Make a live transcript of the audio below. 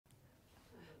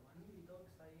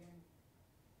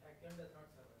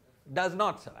Does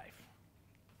not survive.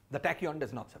 The tachyon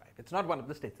does not survive. It's not one of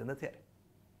the states in the theory.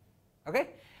 Okay?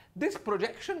 This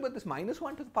projection with this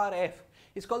 -1 to the power f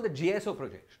is called the GSO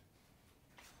projection.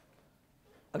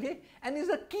 Okay? And is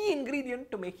a key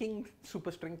ingredient to making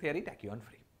superstring theory tachyon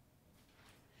free.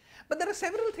 But there are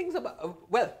several things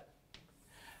about,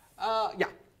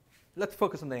 yeah, let's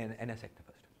focus on the NS sector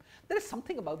first. There is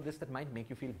something about this that might make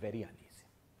you feel very uneasy,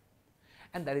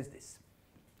 and that is this.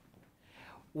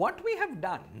 What we have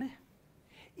done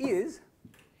is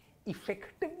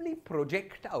effectively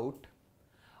project out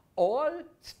all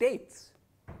states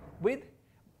with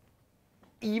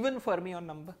even fermion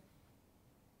number.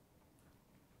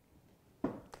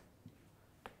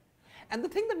 And the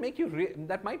thing that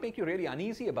might make you really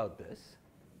uneasy about this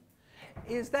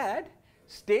is that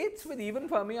states with even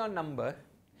fermion number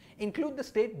include the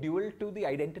state dual to the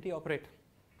identity operator.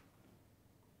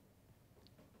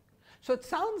 So it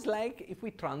sounds like if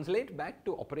we translate back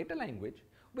to operator language,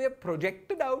 we have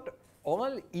projected out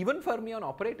all even fermion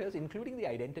operators including the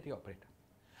identity operator.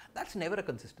 That's never a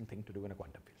consistent thing to do in a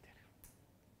quantum field theory.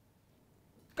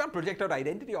 You can't project out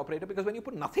identity operator because when you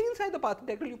put nothing inside the path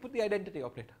integral, you put the identity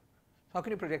operator. How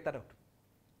can you project that out?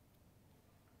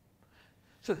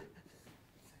 So,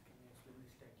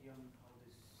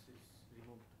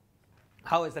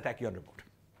 how is the tachyon removed?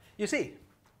 You see,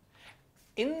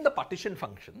 in the partition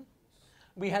function,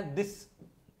 we have this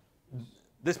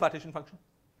partition function.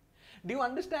 Do you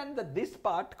understand that this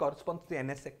part corresponds to the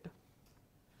NS sector?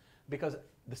 Because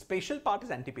the spatial part is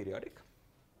antiperiodic,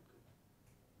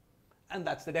 and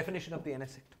that's the definition of the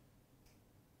NS sector.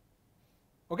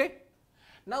 Okay?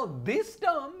 Now this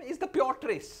term is the pure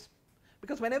trace,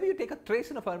 because whenever you take a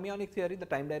trace in a fermionic theory, the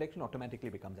time direction automatically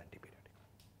becomes antiperiodic.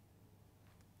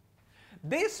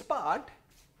 This part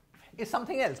is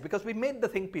something else because we made the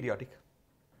thing periodic.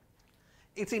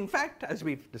 It's in fact, as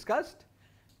we've discussed,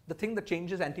 the thing that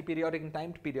changes antiperiodic in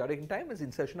time to periodic in time is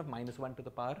insertion of -1 to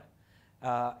the power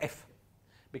f,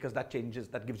 because that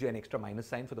gives you an extra minus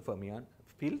sign for the fermion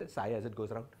field psi as it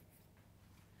goes around.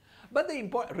 But the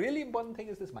really important thing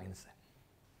is this minus sign.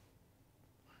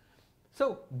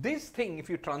 So this thing, if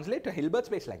you translate to Hilbert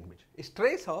space language, is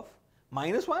trace of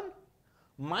 -1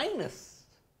 minus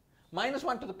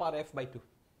 -1 to the power f by 2.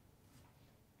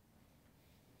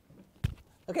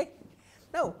 Okay?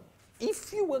 Now,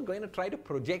 if you were going to try to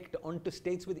project onto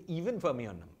states with even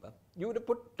fermion number, you would have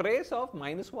put trace of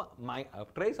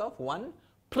trace of 1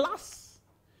 plus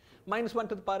 -1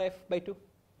 to the power f by 2.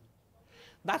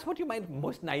 That's what you might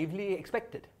most naively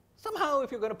expected. Somehow,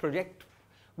 if you're going to project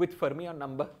with fermion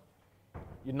number,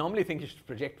 you normally think you should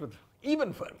project with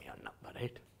even fermion number,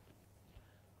 right?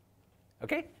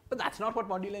 Okay? But that's not what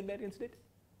modular invariance did.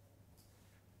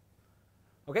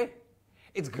 Okay?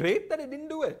 It's great that it didn't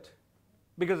do it,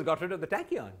 because it got rid of the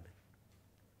tachyon.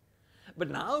 But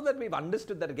now that we've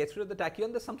understood that it gets rid of the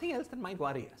tachyon, there's something else that might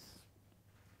worry us.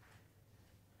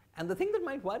 And the thing that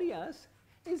might worry us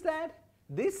is that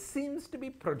this seems to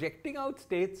be projecting out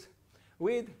states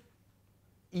with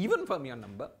even fermion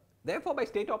number. Therefore, by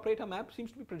state operator map,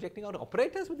 seems to be projecting out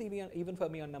operators with even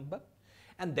fermion number,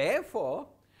 and therefore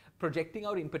projecting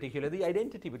out in particular the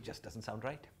identity, which just doesn't sound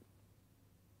right.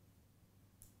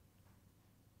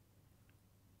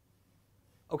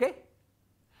 Okay?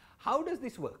 How does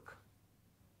this work?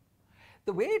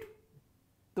 The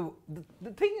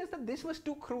thing is that this was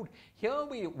too crude. Here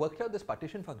we worked out this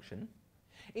partition function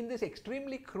in this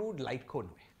extremely crude light cone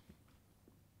way.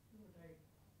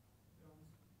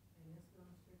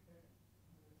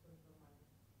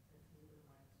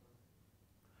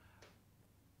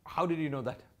 How did you know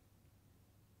that?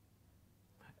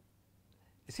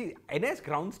 You see, NS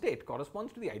ground state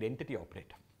corresponds to the identity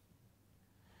operator.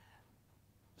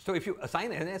 So if you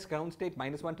assign NS ground state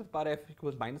 -1 to the power f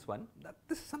equals -1,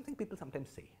 this is something people sometimes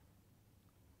say.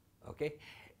 Okay?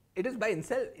 It is by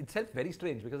itself very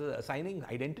strange, because assigning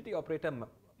identity operator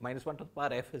 -1 to the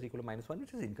power f is equal to -1,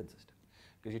 which is inconsistent.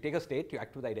 Because you take a state, you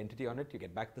act with identity on it, you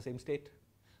get back the same state,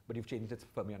 but you've changed its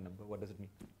fermion number. What does it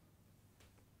mean?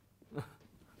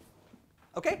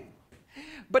 Okay?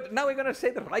 But now we're going to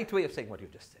say the right way of saying what you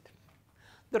just said.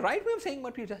 The right way of saying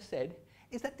what you just said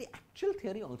is that the actual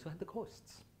theory also had the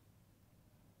ghosts.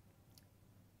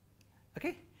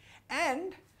 Okay?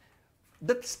 And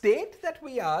the state that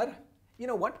we are,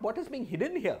 what is being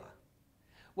hidden here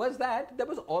was that there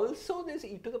was also this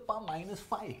e to the power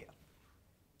 -5 here.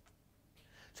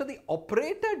 So the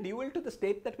operator dual to the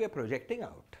state that we are projecting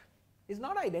out is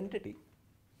not identity,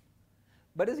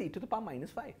 but is e to the power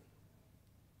 -5.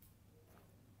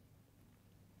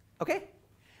 Okay?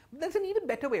 There's an even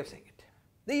better way of saying it.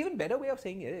 The even better way of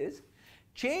saying it is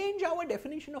change our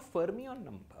definition of fermion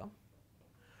number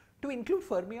to include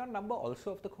fermion number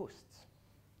also of the ghosts.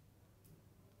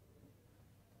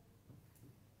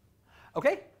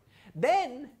 Okay?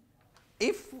 Then,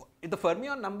 if the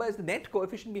fermion number is the net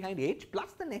coefficient behind H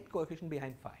plus the net coefficient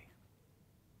behind phi.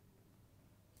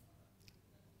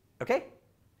 Okay?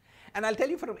 And I'll tell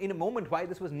you in a moment why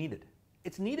this was needed.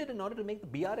 It's needed in order to make the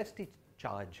BRST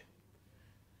charge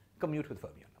commute with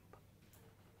fermion number.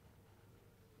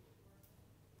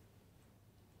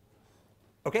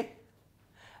 Okay?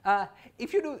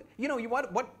 If you do, you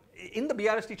want what in the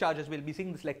BRST charges, we'll be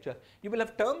seeing this lecture, you will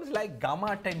have terms like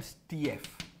gamma times TF,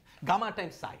 gamma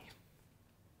times psi.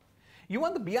 You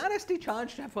want the BRST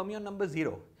charge to have fermion number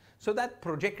 0, so that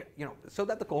so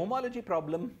that the cohomology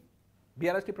problem,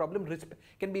 BRST problem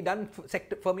can be done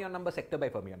fermion number sector by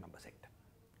fermion number sector.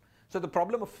 So the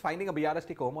problem of finding a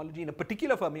BRST cohomology in a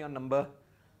particular fermion number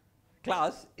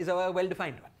class is a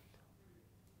well-defined one.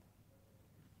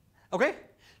 Okay?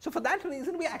 So for that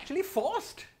reason, we are actually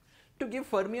forced to give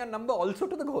fermion number also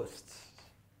to the ghosts,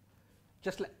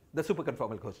 just like the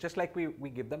superconformal ghosts, just like we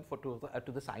give them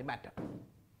to the psi matter.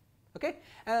 Okay?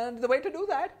 And the way to do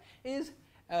that is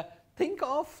think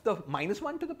of the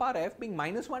 -1 to the power f being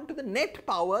 -1 to the net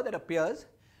power that appears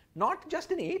not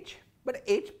just in H, but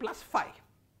H plus phi.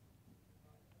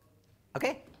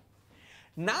 Okay?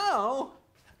 Now,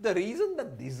 the reason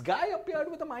that this guy appeared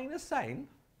with a minus sign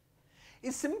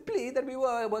is simply that we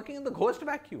were working in the ghost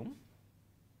vacuum,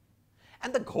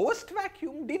 and the ghost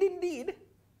vacuum did indeed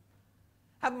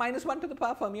have -1 to the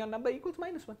power fermion number equals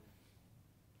 -1.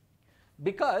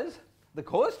 Because the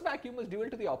ghost vacuum was dual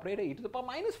to the operator e to the power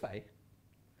minus phi,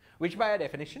 which by our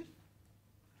definition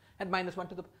had -1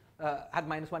 to the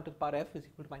power f is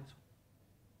equal to -1.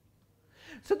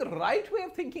 So the right way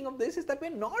of thinking of this is that we're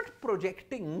not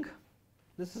projecting,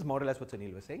 this is more or less what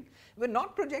Sunil was saying, we're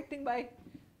not projecting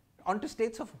onto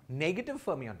states of negative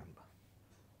fermion number,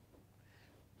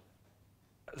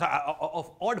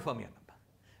 of odd fermion number.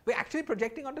 We're actually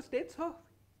projecting onto states of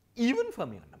even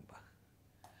fermion number.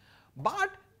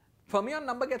 But fermion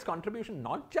number gets contribution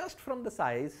not just from the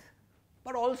psis,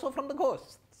 but also from the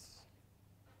ghosts.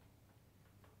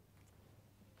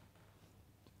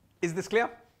 Is this clear?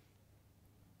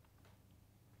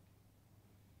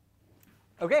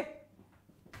 Okay?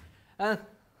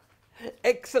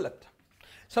 Excellent.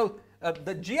 So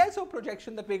the GSO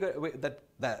projection that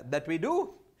we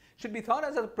do should be thought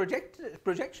as a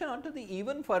projection onto the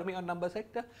even fermion number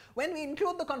sector when we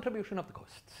include the contribution of the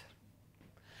ghosts.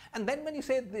 And then when you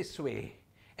say it this way,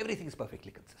 everything is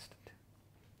perfectly consistent.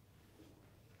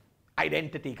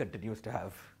 Identity continues to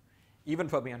have even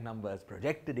fermion numbers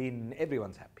projected in,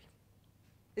 everyone's happy.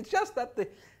 It's just that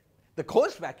the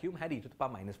ghost vacuum had e to the power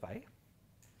minus phi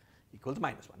equals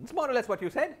 -1. It's more or less what you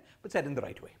said, but said in the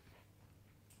right way.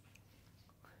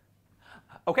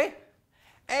 Okay?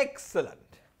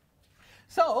 Excellent.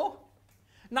 So,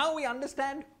 now we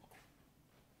understand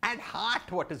at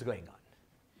heart what is going on.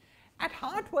 At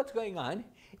heart what's going on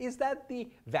is that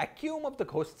the vacuum of the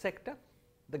ghost sector,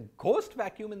 the ghost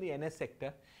vacuum in the NS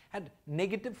sector, had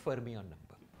negative fermion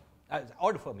number,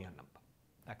 odd fermion number,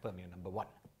 that fermion number 1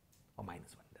 or -1,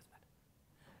 doesn't matter.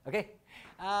 Okay?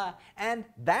 And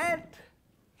that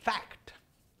fact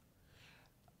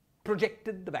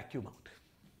projected the vacuum out.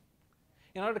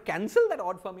 In order to cancel that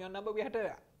odd fermion number, we had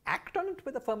to act on it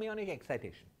with a fermionic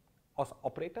excitation or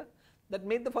operator that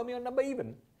made the fermion number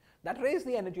even. That raised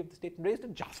the energy of the state and raised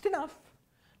it just enough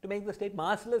to make the state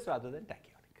massless rather than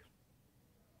tachyonic.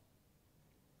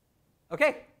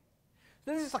 Okay?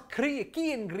 So this is a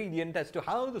key ingredient as to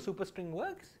how the superstring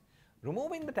works,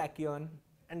 removing the tachyon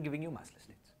and giving you massless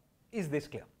states. Is this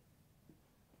clear?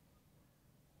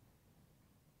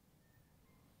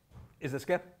 Is this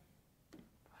clear?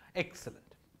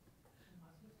 Excellent.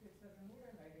 Massless states are removed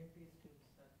and identity states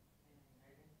are identity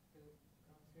ground state is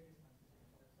massless.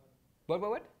 That's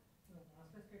all. What? No,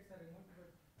 massless states are removed, but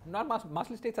Not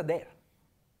massless states are there.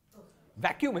 oh, sorry.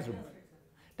 Vacuum is removed.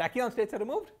 Tachyon states are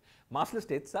removed, massless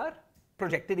states are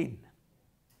projected in.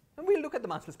 And we'll look at the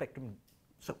massless spectrum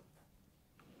soon.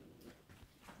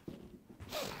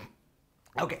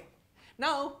 Okay.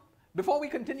 Now, before we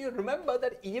continue, remember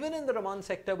that even in the Raman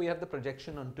sector, we have the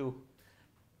projection onto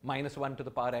 -1 to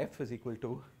the power f is equal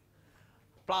to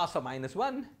plus or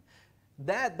 -1.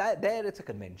 There it's a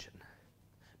convention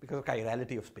because of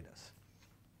chirality of spinors.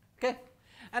 Okay?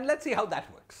 And let's see how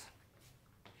that works.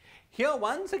 Here,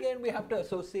 once again, we have to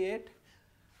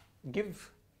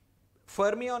give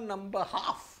fermion number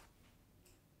half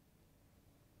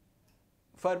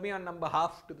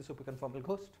to the superconformal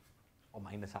ghost, or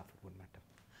 -half, it wouldn't matter.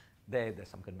 There's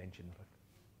some convention.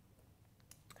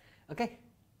 Okay.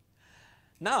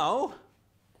 Now,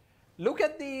 look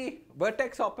at the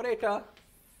vertex operator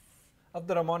of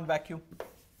the Ramond vacuum.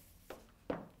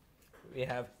 We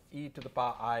have e to the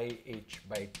power I h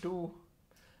by 2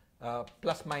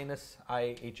 plus minus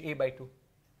I h a by 2.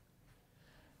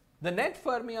 The net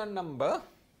fermion number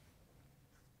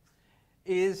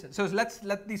is, so let's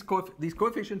let these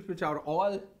coefficients which are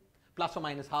all plus or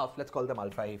minus half, let's call them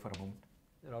alpha a for a moment.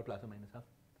 They're all plus or minus half.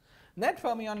 Net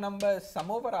fermion number is sum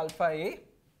over alpha a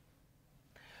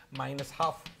minus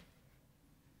half.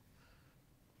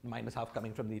 Minus half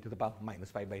coming from the e to the power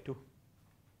minus 5 by 2.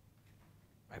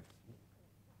 I've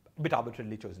a bit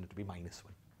arbitrarily chosen it to be minus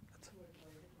 1. That's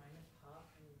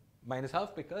minus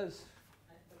half because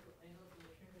I know the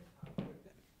extent is half, but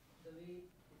the way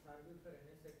it's argued for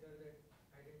NS sector that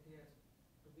identity has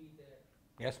to be there.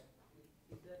 yes.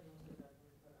 Is there no such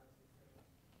argument for R sector?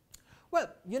 Well,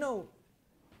 you know,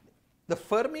 the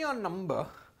fermion number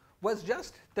was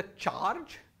just the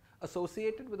charge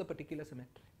associated with a particular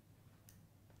symmetry.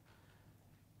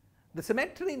 The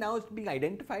symmetry now is being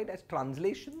identified as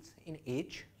translations in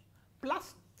H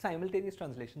plus simultaneous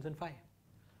translations in phi.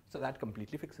 So that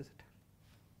completely fixes it.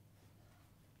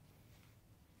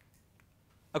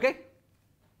 Okay?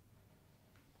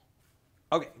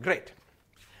 Okay, great.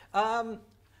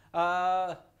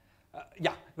 Yeah,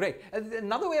 great.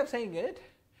 Another way of saying it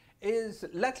is,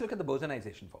 let's look at the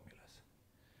bosonization formulas.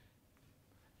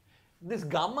 This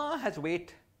gamma has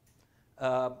weight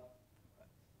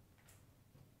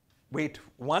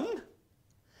 1,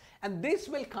 and this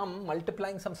will come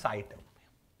multiplying some psi term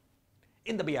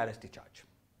in the BRST charge.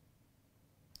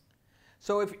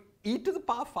 So if e to the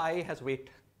power phi has weight,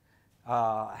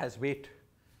 has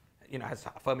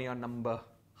fermion number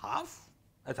half,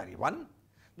 1,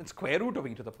 then square root of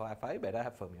e to the power phi better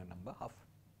have fermion number half.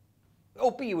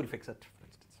 OP will fix it, for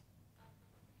instance.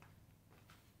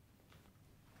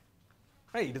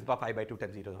 Right, e to the power phi by 2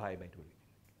 times e to the phi by 2.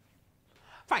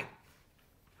 Fine.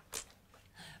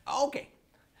 Okay,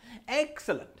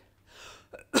 excellent.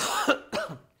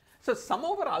 So sum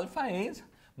over alpha is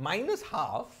minus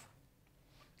half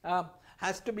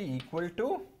has to be equal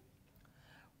to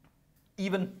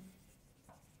even.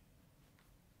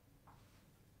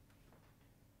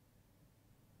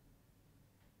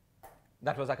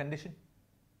 That was our condition.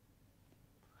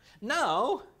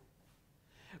 Now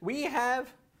we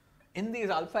have, in these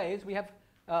alpha a's, we have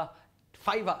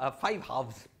five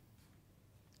halves.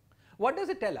 What does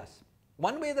it tell us?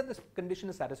 One way that this condition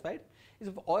is satisfied is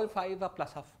if all 5 are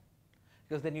plus half,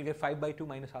 because then you get 5 by 2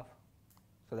 minus half.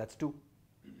 So that's 2.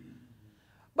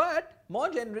 But more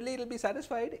generally, it will be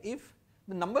satisfied if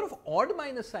the number of odd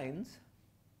minus signs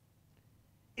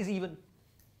is even.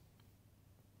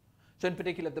 So in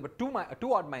particular, if there were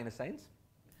two odd minus signs,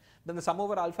 then the sum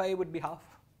over alpha a would be half,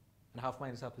 and half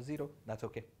minus half is 0. That's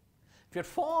okay. If you had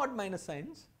 4 odd minus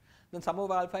signs, then sum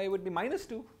over alpha a would be minus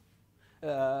 2.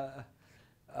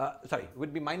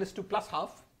 Would be minus 2 plus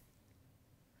half.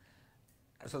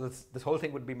 So this whole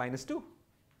thing would be minus 2,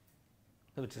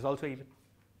 which is also even.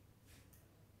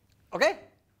 Okay?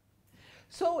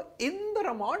 So in the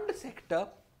Ramond sector,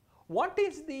 what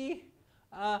is the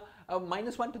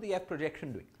minus 1 to the f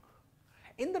projection doing?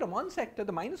 In the Ramond sector,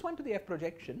 the minus 1 to the f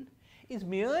projection is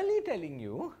merely telling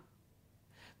you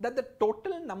that the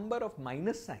total number of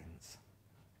minus signs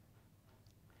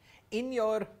in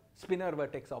your spinor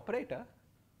vertex operator,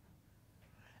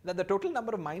 that the total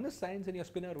number of minus signs in your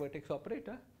spinor vertex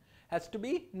operator has to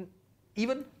be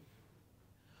even.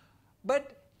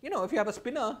 But you know, if you have a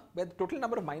spinor where the total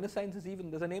number of minus signs is even,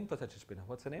 there's a name for such a spinor.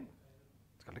 What's the name?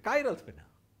 It's called a chiral spinor.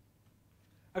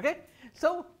 Okay?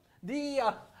 So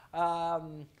the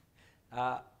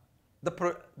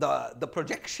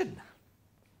projection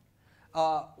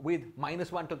with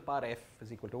minus 1 to the power f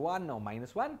is equal to 1 or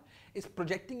minus 1 is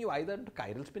projecting you either into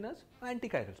chiral spinors or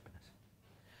anti-chiral spinors.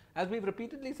 As we've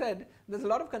repeatedly said, there's a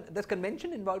lot of there's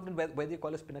convention involved in whether you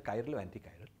call a spinor chiral or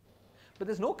anti-chiral, but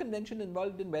there's no convention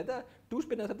involved in whether two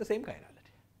spinors have the same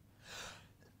chirality.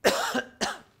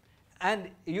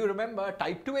 And you remember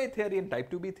type 2a theory and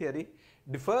type 2b theory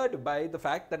differed by the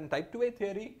fact that in type 2a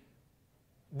theory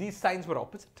these signs were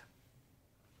opposite,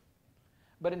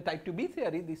 but in type 2b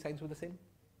theory these signs were the same.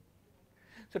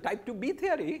 So type 2b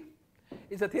theory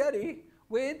is a theory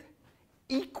with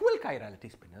equal chirality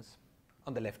spinors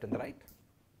on the left and the right,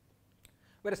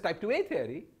 whereas type 2a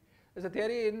theory is a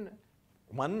theory in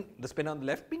one, the spin on the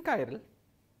left being chiral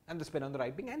and the spin on the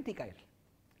right being anti-chiral.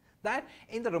 That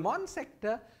in the Ramond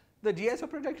sector, the GSO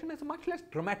projection has a much less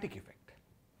dramatic effect.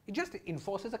 It just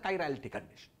enforces a chirality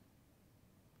condition,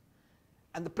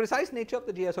 and the precise nature of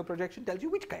the GSO projection tells you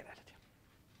which chirality.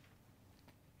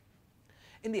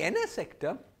 In the NS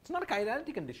sector, it's not a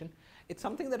chirality condition, it's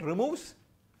something that removes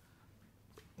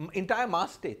entire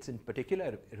mass states. In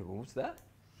particular, it removes the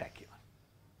tachyon.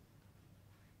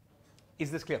 Is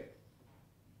this clear?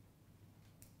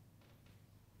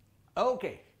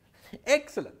 Okay,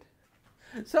 excellent.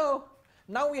 So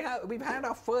now we've had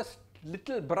our first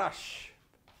little brush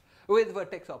with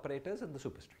vertex operators and the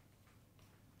superstring.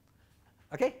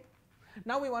 Okay,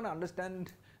 now we want to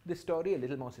understand this story a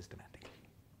little more systematically.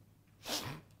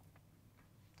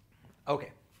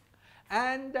 Okay,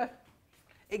 and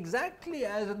exactly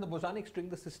as in the bosonic string,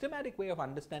 the systematic way of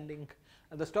understanding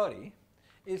the story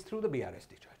is through the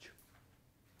BRST charge.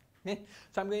 Okay?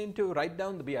 So I'm going to write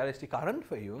down the BRST current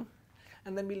for you,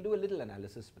 and then we'll do a little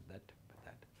analysis with that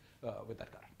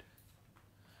current.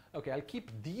 Okay, I'll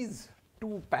keep these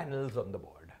two panels on the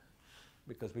board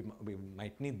because we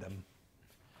might need them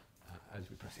as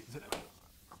we proceed.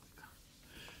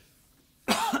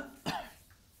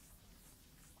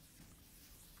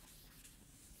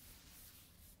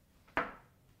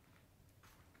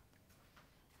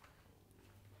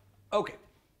 Okay,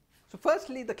 so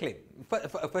firstly the claim.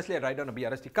 Firstly I write down a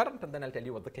BRST current and then I'll tell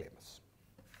you what the claim is.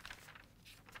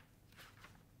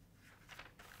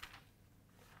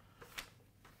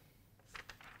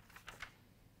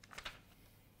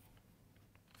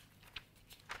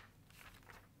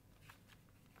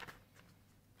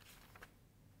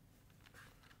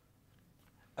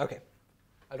 Okay,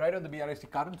 I'll write down the BRST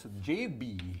current. So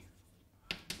JB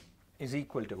is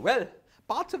equal to, well,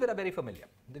 parts of it are very familiar.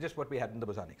 They're just what we had in the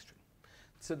bosonic string.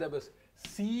 So there was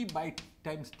C by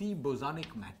times T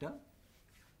bosonic matter.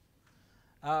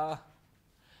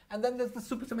 And then there's the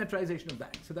supersymmetrization of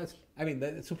that. So that's, I mean,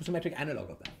 the supersymmetric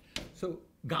analog of that. So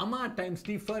gamma times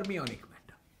T fermionic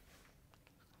matter.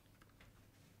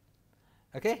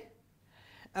 Okay?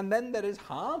 And then there is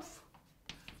half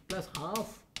plus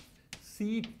half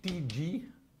CTG.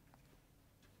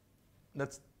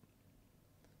 That's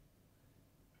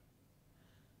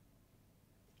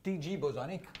TG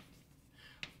bosonic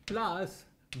plus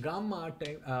gamma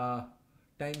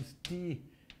times TG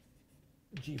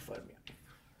fermionic.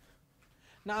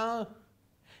 Now,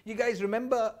 you guys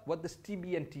remember what this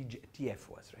TB and TF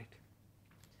was, right?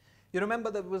 You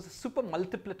remember there was a super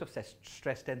multiplet of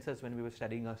stress tensors when we were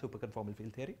studying our superconformal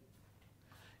field theory?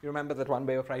 You remember that one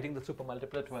way of writing the super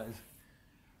multiplet was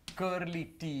curly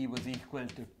T was equal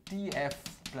to TF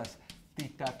plus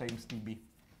theta times TB.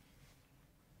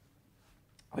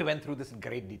 We went through this in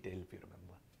great detail, if you remember.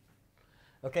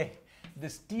 Okay,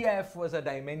 this TF was a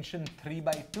dimension 3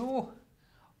 by 2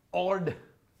 odd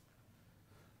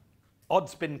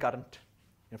spin current,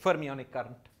 a fermionic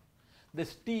current.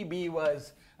 This TB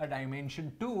was a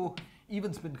dimension 2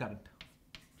 even spin current.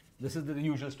 This is the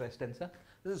usual stress tensor.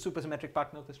 This is a supersymmetric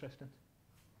partner of the stress tensor.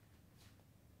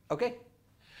 Okay,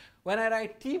 when I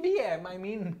write TBM, I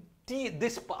mean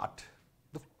this part,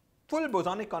 the full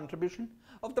bosonic contribution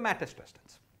of the matter stress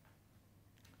tensor.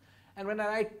 And when I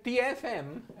write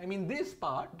TFM, I mean this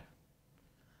part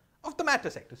of the matter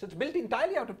sector. So it's built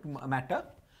entirely out of matter,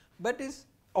 but is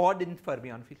odd in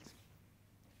fermion fields.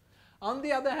 On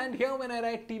the other hand, here when I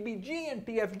write TBG and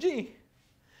TFG,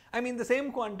 I mean the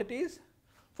same quantities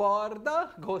for the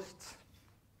ghosts.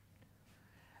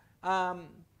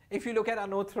 If you look at our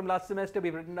notes from last semester,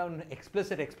 we've written down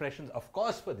explicit expressions, of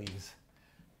course, for these.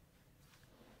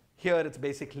 Here it's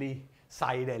basically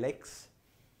psi del x.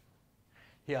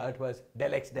 Here it was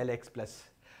del x plus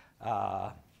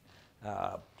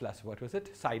what was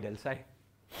it? Psi del psi.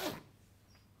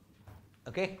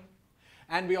 Okay,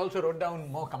 and we also wrote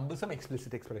down more cumbersome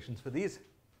explicit expressions for these,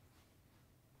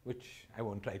 which I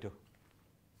won't try to,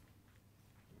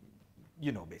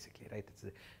 you know, basically, right? It's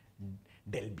a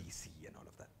del BC and all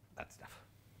of that stuff.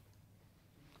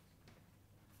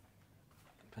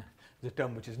 The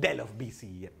term which is del of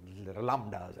BC and there are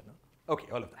lambdas and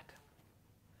okay, all of that.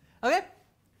 Okay.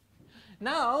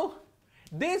 Now,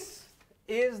 this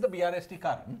is the BRST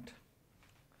current,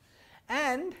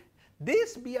 and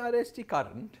this BRST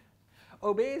current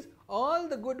obeys all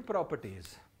the good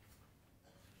properties.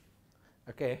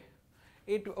 Okay,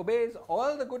 it obeys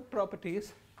all the good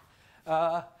properties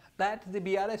that the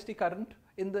BRST current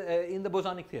in the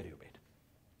bosonic theory obeyed.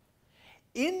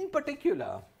 In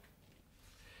particular,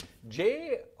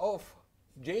 JB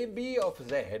of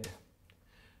Z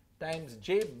times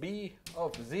JB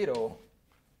of 0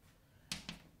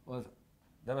 was,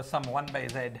 there was some 1 by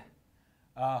Z.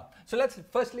 So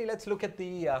let's look at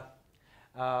the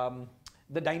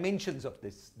dimensions of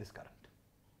this current.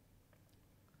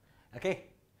 Okay,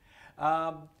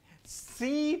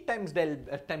 C times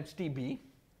TB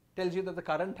tells you that the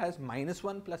current has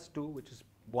 -1 plus 2, which is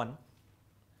 1.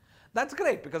 That's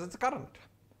great because it's a current.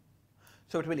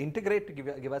 So it will integrate to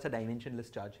give us a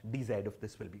dimensionless charge. dz of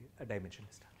this will be a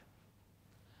dimensionless charge.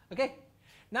 Okay.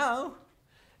 Now,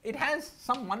 it has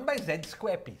some 1 by z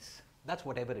square piece. That's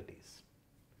whatever it is.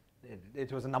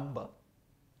 It was a number.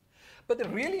 But the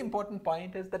really important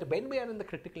point is that when we are in the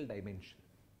critical dimension,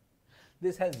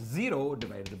 this has 0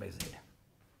 divided by z.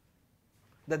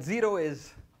 That 0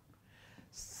 is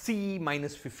C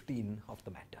minus 15 of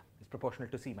the matter. It's proportional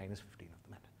to C minus 15 of the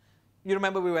matter. You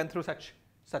remember we went through such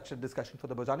a discussion for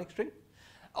the bosonic string?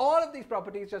 All of these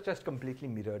properties are just completely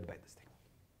mirrored by this thing.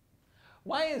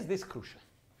 Why is this crucial?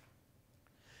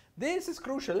 This is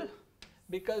crucial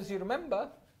because you remember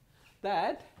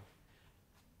that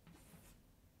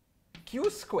Q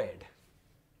squared,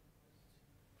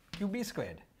 QB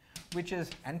squared, which is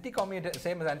anti-commutator,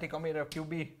 same as anti-commutator of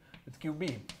QB with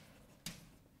QB,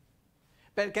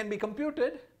 but can be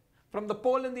computed from the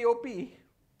pole in the OP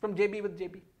from JB with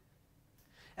JB.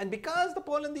 And because the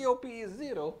pole in the OP is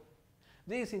 0,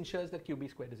 this ensures that QB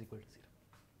squared is equal to 0.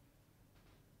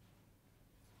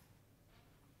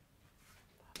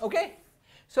 Okay?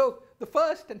 So the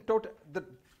first and the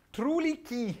truly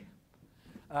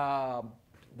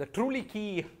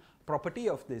key property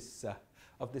of this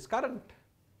current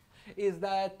is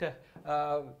that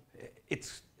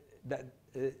its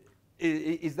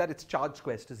charge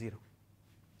squares to 0.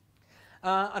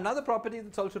 Another property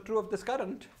that's also true of this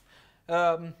current,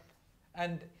 and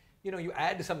you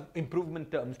add some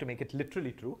improvement terms to make it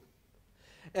literally true,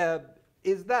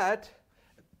 is that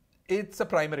it's a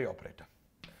primary operator.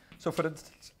 So for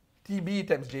instance, TB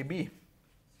times JB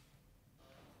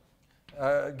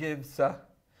gives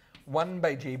 1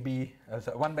 by JB,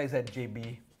 1 by Z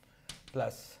JB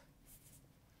plus,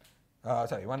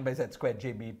 1 by Z squared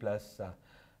JB plus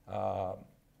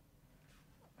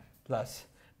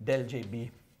del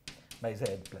JB by Z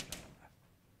plus.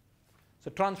 So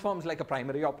transforms like a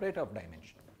primary operator of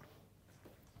dimension.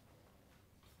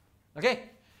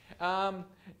 Okay.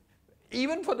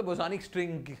 Even for the bosonic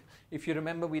string, if you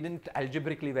remember, we didn't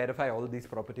algebraically verify all these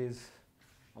properties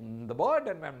on the board,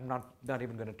 and I'm not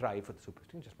even going to try for the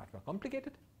superstring, just much more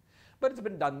complicated. But it's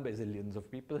been done by zillions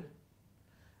of people,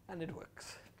 and it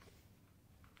works.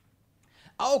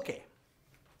 Okay.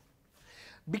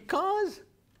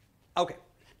 Okay.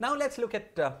 Now let's look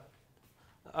at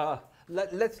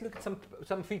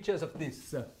some features of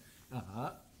this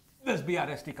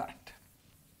BRST current.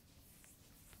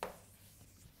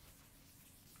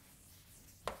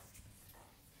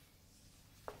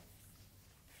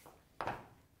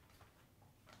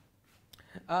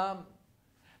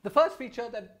 The first feature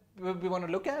that we want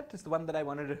to look at is the one that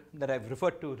I've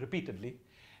referred to repeatedly,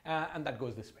 and that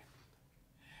goes this way.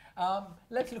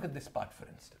 Let's look at this part, for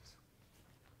instance.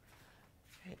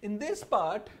 In this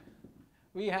part,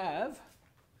 we have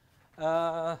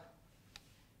a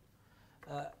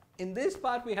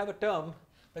term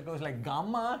that goes like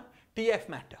gamma TF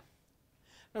matter.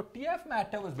 Now, TF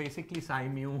matter was basically psi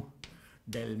mu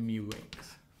del mu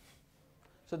x.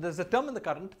 So there's a term in the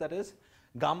current that is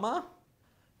gamma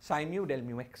psi mu del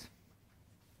mu x.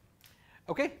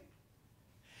 Okay?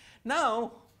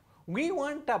 Now, we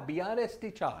want a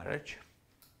BRST charge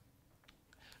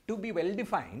to be well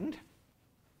defined,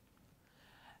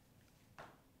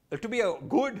 to be a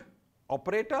good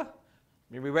operator,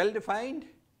 be well defined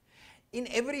in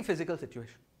every physical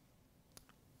situation.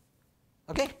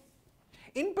 Okay?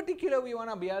 In particular, we want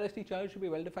a BRST charge to be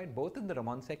well defined both in the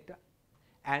Raman sector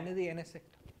and in the NS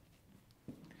sector.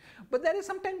 But there is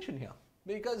some tension here,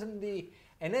 because in the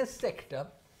NS sector,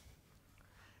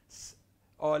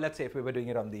 or let's say if we were doing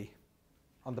it on the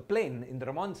plane in the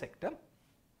Raman sector,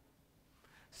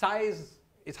 size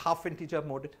is half integer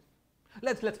moded.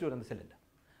 Let's do it on the cylinder.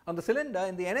 On the cylinder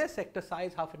in the NS sector, psi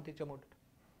is half integer moded.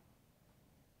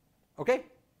 Okay?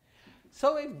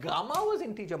 So if gamma was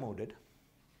integer moded,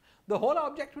 the whole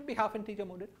object would be half integer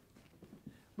moded,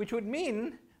 which would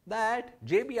mean that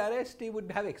JBRST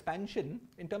would have expansion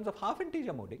in terms of half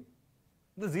integer moding.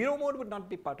 The 0 mode would not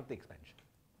be part of the expansion.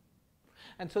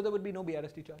 And so there would be no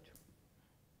BRST charge,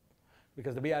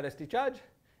 because the BRST charge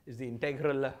is the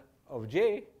integral of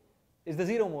J is the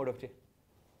 0 mode of J.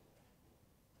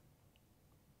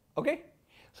 Okay?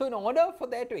 So in order for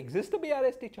there to exist a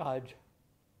BRST charge,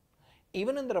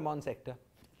 even in the Raman sector,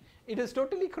 it is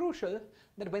totally crucial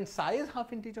that when psi is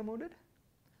half integer moded,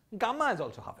 gamma is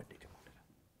also half integer moded.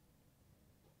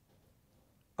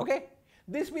 Okay?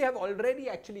 This we have already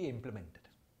actually implemented.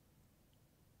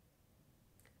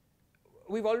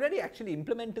 We've already actually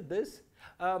implemented this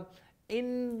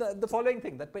in the following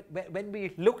thing, that when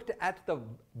we looked at the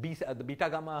beta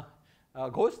gamma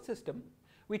ghost system,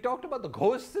 we talked about the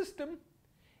ghost system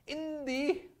in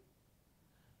the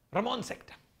Ramond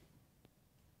sector.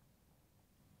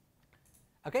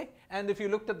 Okay, and if you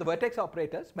looked at the vertex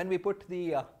operators, when we put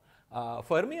the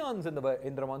fermions in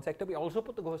the Ramond sector, we also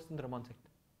put the ghosts in the Ramond sector.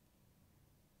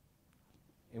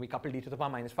 And we coupled e to the power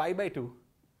minus 5 by 2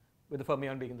 with the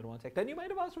fermion being in the Ramond sector. And you might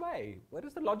have asked why? What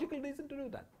is the logical reason to do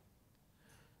that?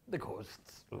 The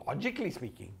ghosts, logically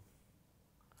speaking,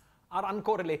 are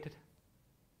uncorrelated.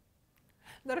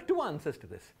 There are two answers to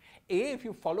this. A, if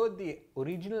you followed the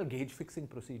original gauge fixing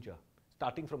procedure,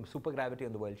 starting from supergravity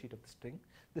on the world sheet of the string,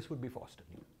 this would be forced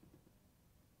on you.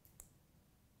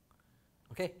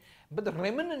 Okay? But the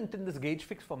remnant in this gauge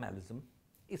fix formalism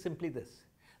is simply this,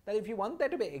 that if you want there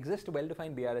to exist a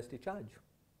well-defined BRST charge,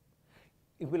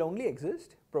 it will only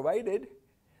exist provided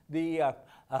the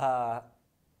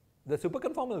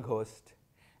superconformal ghost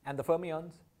and the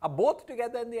fermions are both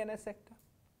together in the NS sector,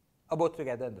 or both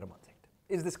together in the Ramond sector.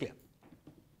 Is this clear?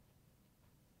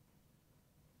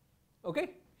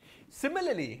 Okay?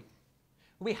 Similarly,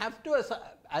 we have to,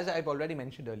 as I've already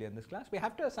mentioned earlier in this class, we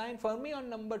have to assign fermion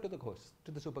number to the ghost,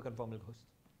 to the superconformal ghost.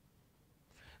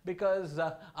 Because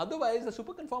otherwise the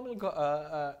superconformal,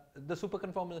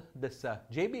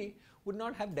 JB would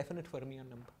not have definite fermion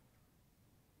number.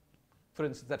 For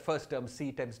instance, that first term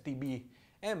C times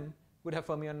TBM would have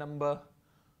fermion number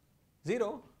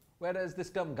 0, whereas this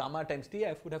term gamma times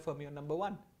TF would have fermion number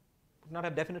 1. Would not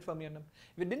have definite fermion number.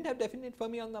 If it didn't have definite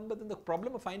fermion number, then the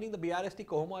problem of finding the BRST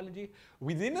cohomology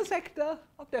within a sector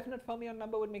of definite fermion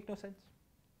number would make no sense.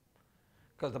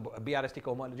 Because the BRST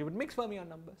cohomology would mix fermion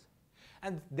numbers.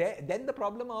 And then the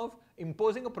problem of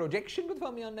imposing a projection with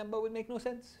fermion number would make no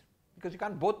sense. Because you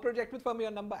can't both project with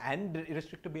fermion number and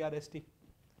restrict to BRST.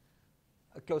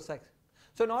 A closed cycle.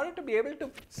 So in order to be able to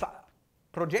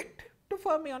project to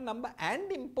fermion number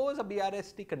and impose a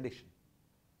BRST condition,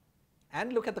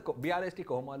 and look at the BRST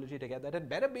cohomology together, it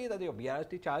better be that your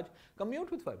BRST charge commute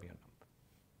with fermion number.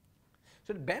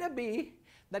 So it better be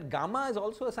that gamma is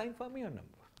also assigned fermion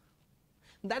number.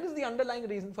 That is the underlying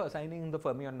reason for assigning the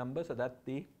fermion number, so that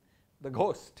the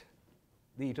ghost,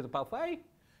 the e to the power phi,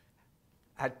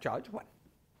 had charge 1.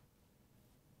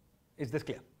 Is this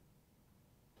clear?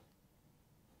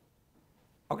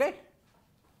 Okay?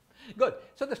 Good.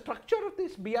 So the structure of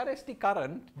this BRST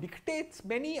current dictates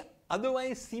many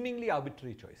otherwise seemingly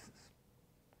arbitrary choices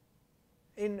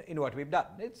in what we've done.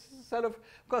 It's sort of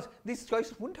course, these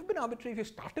choices wouldn't have been arbitrary if you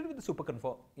started with the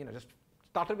superconform, just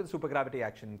started with the supergravity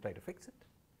action and try to fix it.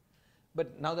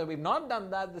 But now that we've not done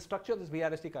that, the structure of this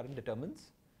BRST current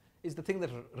determines is the thing that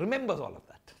remembers all of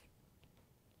that.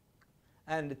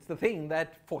 And it's the thing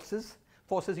that forces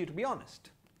you to be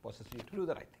honest, forces you to do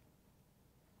the right thing.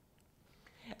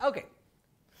 Okay.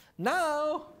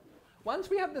 Now, once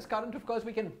we have this current, of course,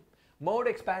 we can mode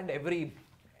expand every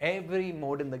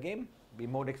mode in the game. We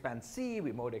mode expand C,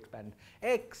 we mode expand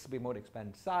X, we mode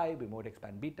expand psi, we mode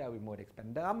expand beta, we mode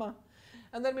expand gamma.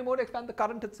 And then we mode expand the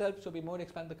current itself. So we mode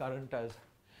expand the current as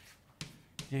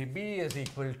JB is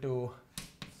equal to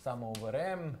sum over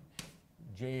M,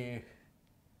 J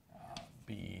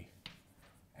B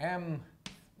M,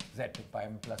 Z to pi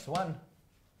M plus 1.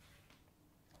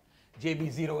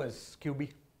 JB0 is QB.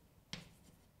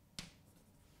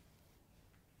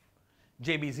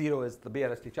 JB0 is the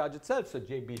BRST charge itself, so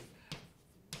JB0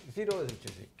 is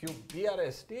Q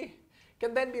BRST,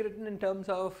 can then be written in terms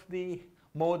of the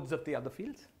modes of the other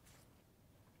fields.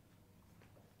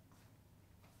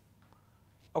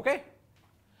 Okay?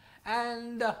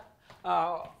 And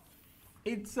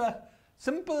it's a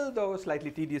simple though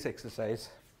slightly tedious exercise.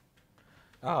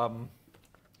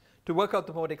 To work out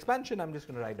the mode expansion, I'm just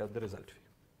going to write down the result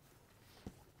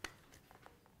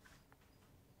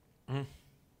for you.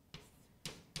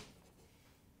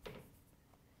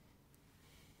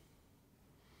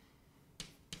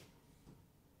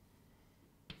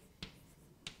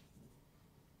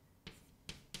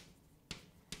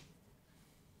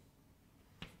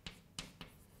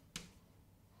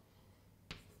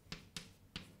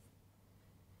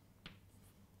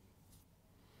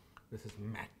 This is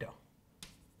matter.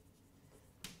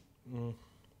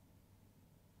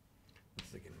 This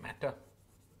is again matter.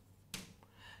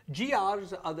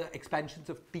 GRs are the expansions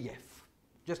of TF,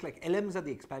 just like LMs are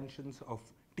the expansions of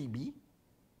TB.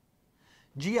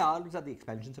 GRs are the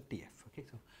expansions of TF. Okay,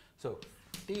 so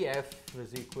TF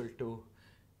is equal to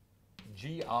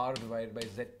GR divided by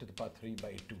Z to the power 3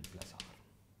 by 2 plus R.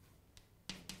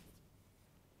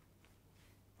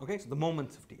 Okay, so the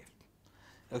moments of TF.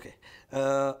 Okay,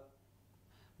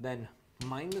 then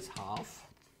minus half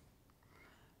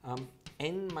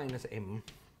n minus m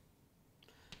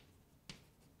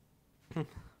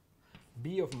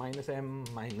b of minus m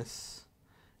minus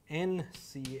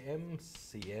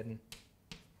NCMCN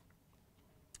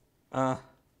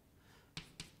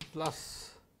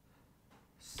plus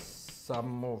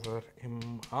sum over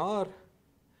MR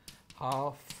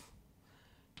half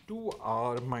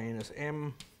 2R minus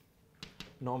M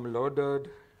normal ordered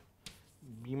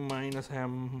B minus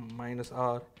M minus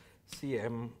R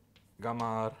CM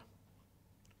gamma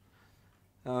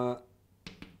R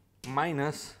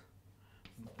minus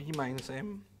B minus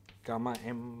M gamma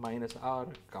M minus R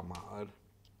gamma R.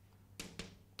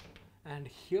 And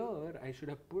here I should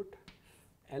have put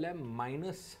LM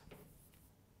minus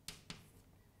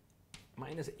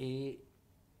AG,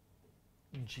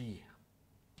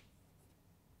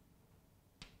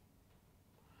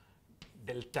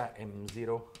 delta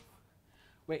M0,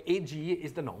 where AG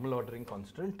is the normal ordering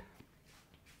constant,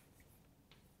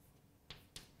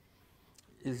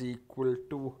 is equal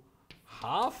to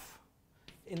half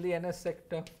in the NS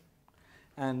sector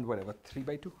and whatever 3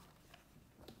 by 2.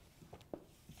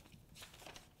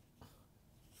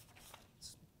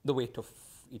 It's the weight of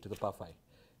e to the power phi.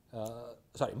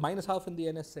 Sorry, minus half in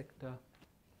the NS sector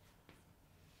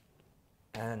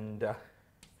and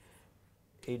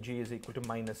AG is equal to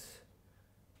minus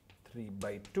 3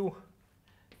 by 2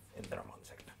 in the Raman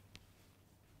sector.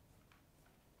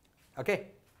 Okay.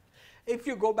 If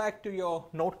you go back to your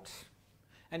notes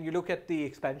and you look at the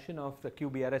expansion of the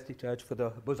QBRST charge for the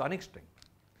bosonic string,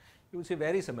 you will see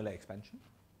very similar expansion.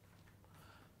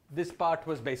 This part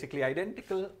was basically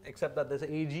identical except that this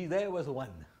AG there was 1,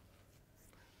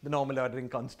 the normal ordering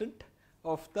constant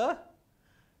of the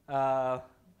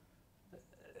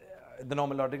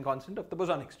normal ordering constant of the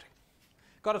bosonic string,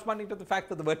 corresponding to the fact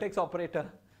that the vertex operator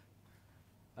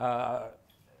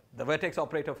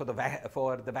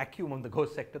for the vacuum of the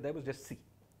ghost sector there was just C.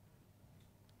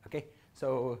 Okay,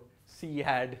 so C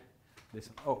had this.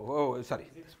 Sorry,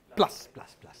 plus.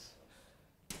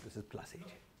 This is plus AG.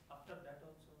 After that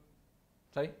also.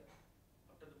 Sorry.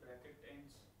 After the bracket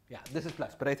ends. Yeah, this is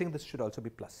plus, but I think this should also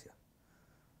be plus here.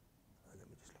 Let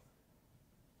me just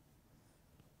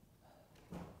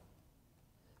look.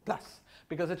 Plus,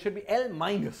 because it should be L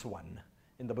minus 1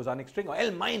 in the bosonic string or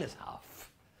L minus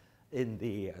half in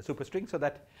the superstring, so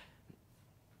that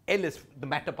L is the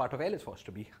matter part of L is forced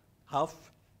to be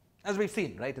half, as we've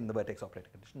seen, right, in the vertex operator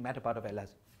condition. Matter part of L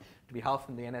has to be half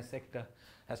in the NS sector,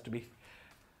 has to be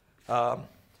 3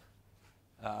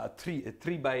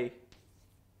 by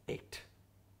 8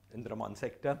 in the Raman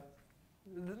sector.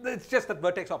 It's just that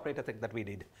vertex operator thing that we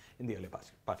did in the earlier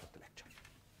part of the lecture.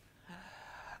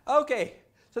 Okay,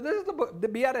 so this is the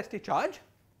BRST charge,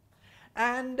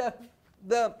 and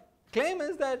the claim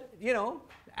is that, you know,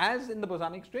 as in the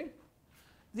bosonic string,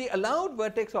 the allowed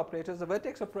vertex operators, the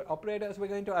vertex operators we're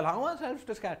going to allow ourselves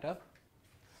to scatter,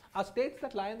 are states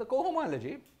that lie in the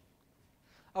cohomology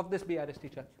of this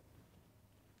BRST charge.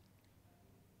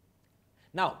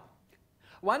 Now,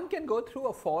 one can go through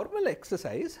a formal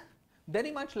exercise,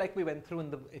 very much like we went through in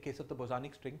the case of the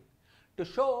bosonic string, to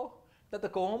show that the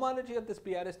cohomology of this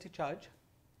BRST charge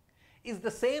is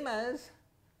the same as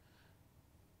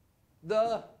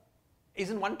is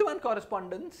in one-to-one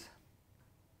correspondence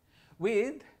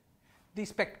with the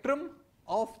spectrum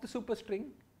of the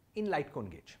superstring in light cone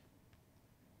gauge.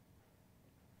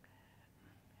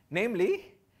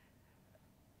 Namely,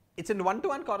 it's in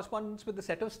one-to-one correspondence with the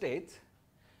set of states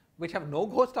which have no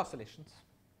ghost oscillations,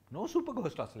 no super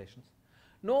ghost oscillations,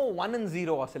 no 1 and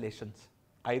 0 oscillations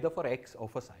either for x or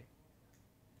for psi.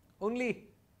 Only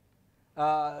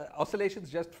oscillations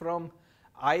just from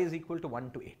I is equal to 1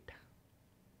 to 8.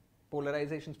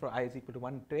 Polarizations for I is equal to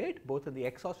 1 to 8, both in the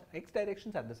x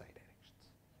directions and the psi directions.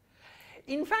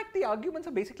 In fact, the arguments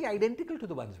are basically identical to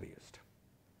the ones we used.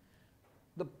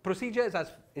 The procedure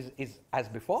is as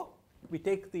before. We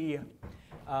take the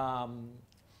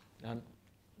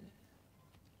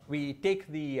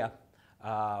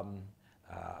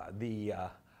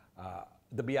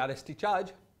BRST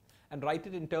charge and write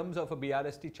it in terms of a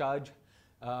BRST charge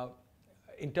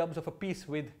in terms of a piece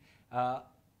with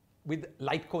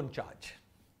light cone charge.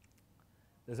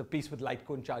 There's a piece with light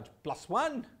cone charge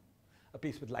 +1, a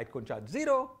piece with light cone charge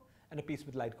 0, and a piece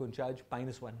with light cone charge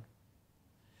 -1.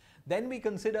 Then we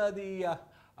consider the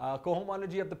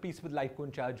cohomology of the piece with light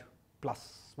cone charge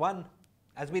 +1,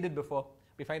 as we did before.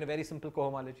 We find a very simple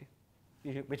cohomology,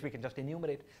 which we can just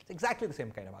enumerate. It's exactly the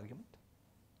same kind of argument.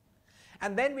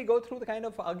 And then we go through the kind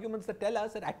of arguments that tell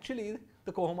us that actually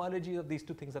the cohomology of these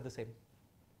two things are the same.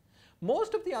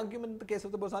 Most of the argument in the case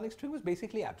of the bosonic string was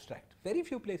basically abstract. Very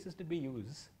few places did we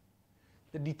use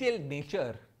the detailed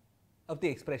nature of the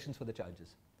expressions for the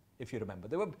charges, if you remember.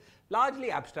 They were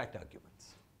largely abstract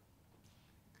arguments.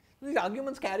 These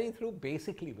arguments carry through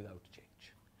basically without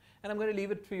change. And I'm going to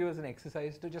leave it for you as an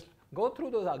exercise to just go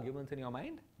through those arguments in your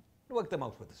mind and work them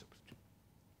out for the superstring.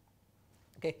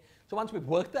 Okay, so once we've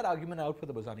worked that argument out for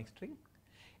the bosonic string,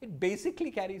 it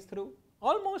basically carries through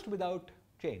almost without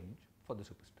change for the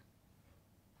superstring.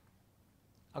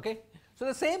 Okay, so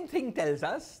the same thing tells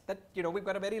us that we've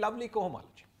got a very lovely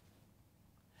cohomology.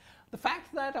 The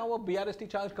fact that our BRST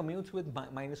charge commutes with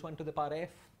minus 1 to the power f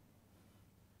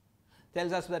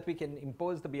tells us that we can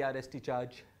impose the BRST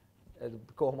charge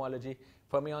cohomology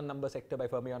fermion number sector by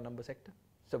fermion number sector,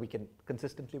 so we can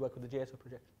consistently work with the JSO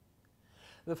projection.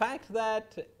 The fact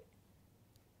that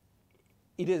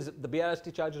the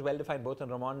BRST charge is well defined both in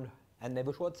Ramond and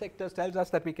Nebel-Schwartz sectors tells us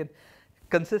that we can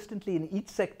consistently in each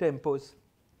sector impose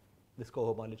this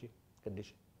cohomology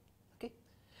condition. Okay,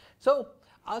 so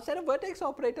our set of vertex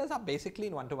operators are basically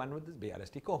in one-to-one with this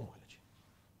BRST cohomology.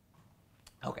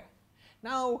 Okay,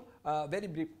 now very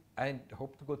brief. I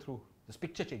hope to go through this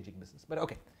picture-changing business, but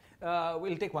okay,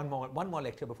 we'll take one more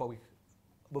lecture before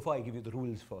I give you the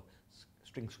rules for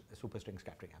superstring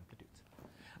scattering amplitudes.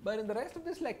 But in the rest of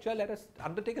this lecture, let us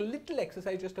undertake a little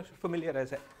exercise just to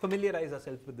familiarize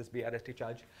ourselves with this BRST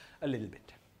charge a little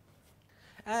bit.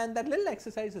 And that little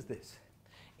exercise is this: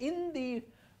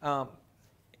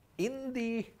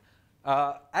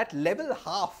 at level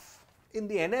half in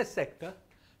the NS sector,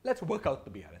 let's work out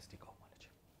the BRST cohomology.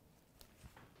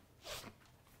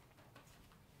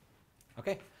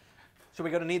 Okay, so we're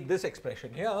going to need this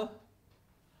expression here.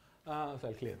 So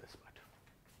I'll clear this part.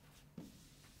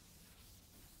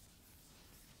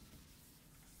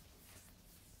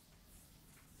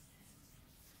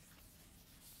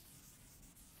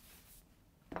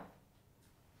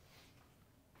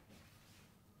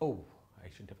 Oh, I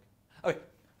shouldn't have. Okay.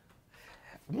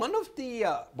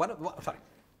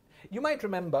 You might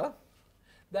remember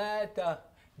that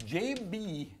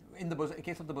JB in the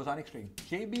case of the bosonic string,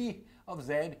 JB of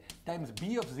Z times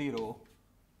B of 0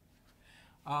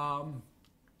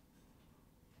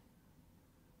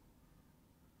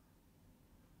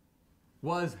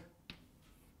 was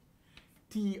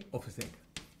T of Z.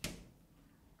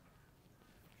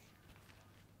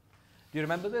 Do you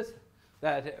remember this?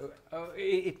 That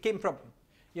it came from,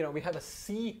 we have a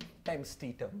C times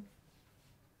T term,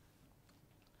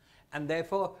 and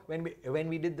therefore when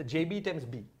we did the JB times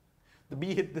B, the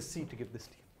B hit the C to give this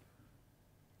T.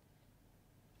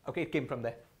 Okay, it came from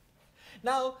there.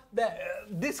 Now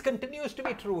this continues to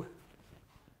be true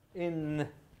in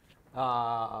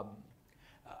for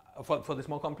this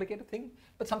more complicated thing,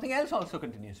 but something else also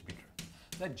continues to be true.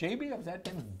 That JB of Z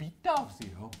times beta of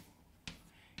 0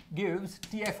 gives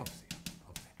TF of 0.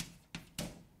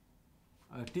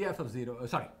 TF of 0,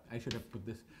 sorry, I should have put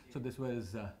this. So this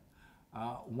was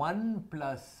 1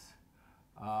 plus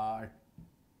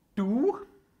 2,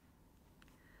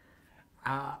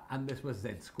 and this was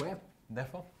Z square.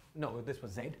 Therefore, no, this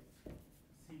was Z. CB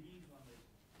is 1 by Z.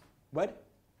 What?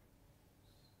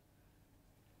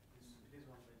 It is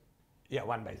 1 by Z. Yeah,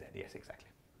 1 by Z, yes, exactly.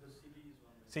 Because CB is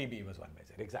 1 by Z. CB was 1 by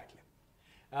Z, exactly.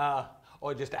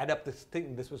 Or just add up this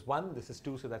thing. This was 1, this is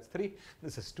 2, so that's 3.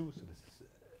 This is 2, so this is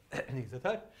and he's the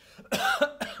third.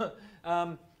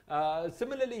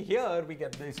 Similarly here we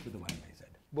get this with the 1 by Z.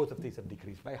 Both of these have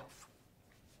decreased by half.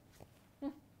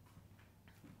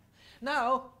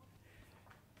 Now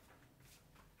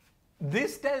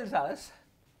this tells us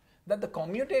that the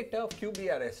commutator of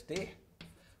QBRST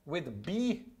with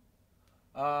B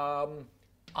R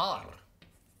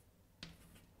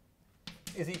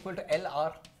is equal to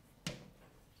LR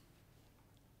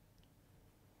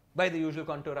by the usual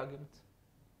contour arguments.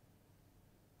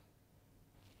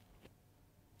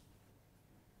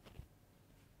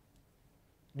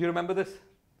 Do you remember this?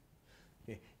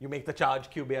 Okay. You make the charge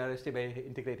QBRST by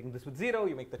integrating this with 0,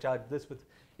 you make the charge this with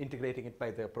integrating it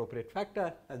by the appropriate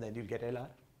factor, and then you'll get LR.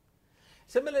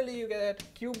 Similarly, you get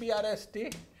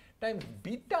QBRST times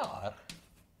beta R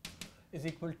is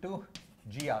equal to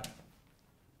GR. That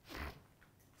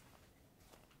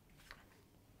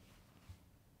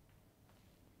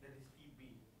is TB.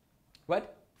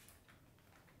 What?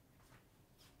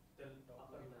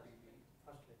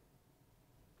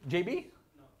 JB?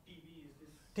 No, TB is this.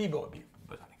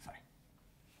 T-bosonic, sorry.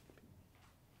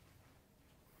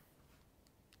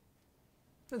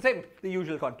 The same, the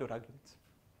usual contour arguments.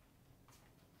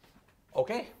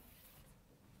 Okay?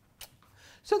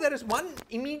 So there is one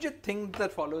immediate thing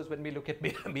that follows when we look at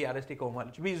BRST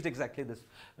cohomology. We used exactly this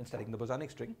when studying the bosonic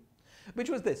string, which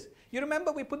was this. You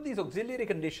remember we put these auxiliary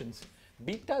conditions.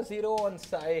 Beta 0 on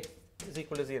psi is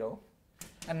equal to 0.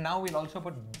 And now we'll also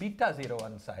put beta 0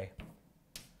 on psi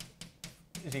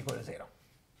is equal to 0.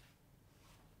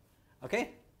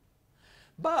 Okay?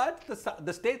 But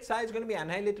the state psi is going to be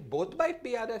annihilated both by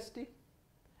BRST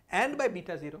and by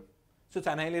beta 0. So it's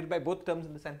annihilated by both terms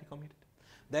in this anti-commutative.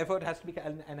 Therefore, it has to be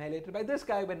annihilated by this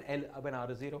guy when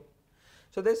R is 0.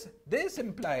 So this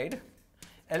implied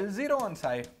L0 on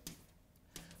psi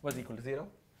was equal to 0.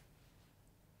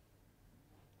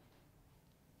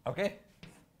 Okay?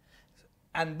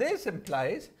 And this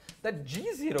implies that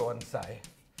G0 on psi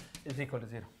is equal to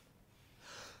 0.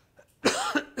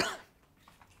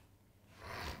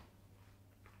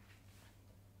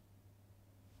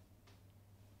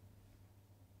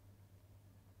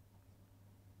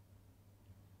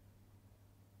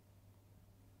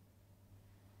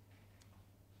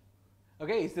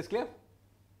 Okay, is this clear?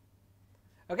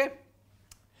 Okay.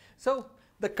 So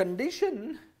the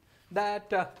condition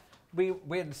that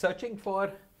we're searching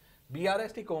for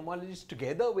BRST cohomologies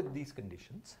together with these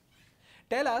conditions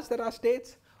tell us that our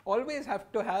states always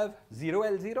have to have 0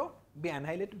 L0 be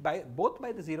annihilated by both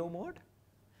by the 0 mode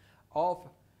of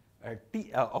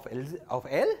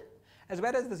L as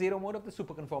well as the 0 mode of the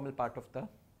superconformal part of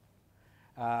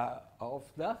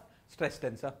the stress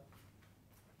tensor.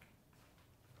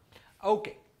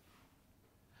 Okay.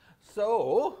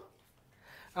 So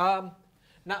now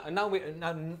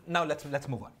let's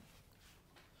move on.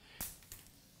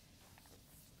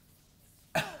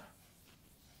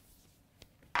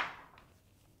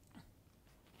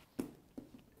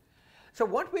 So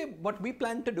what we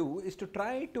plan to do is to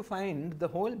try to find the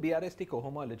whole BRST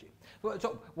cohomology.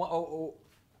 So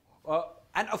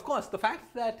and of course the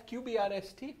fact that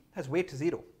QBRST has weight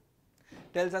 0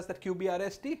 tells us that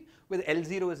QBRST with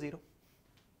L0 is 0.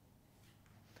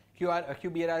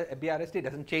 QBRST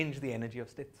doesn't change the energy of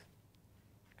states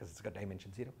because it's got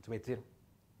dimension 0, it's weight 0.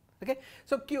 Okay,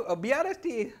 so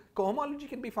BRST cohomology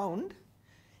can be found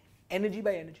energy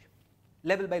by energy,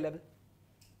 level by level.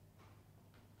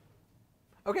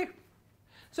 Okay,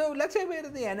 so let's say we're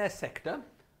in the NS sector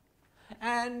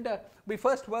and we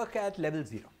first work at level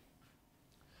 0.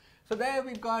 So there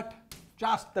we've got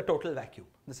just the total vacuum.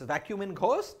 This is vacuum in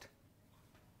ghost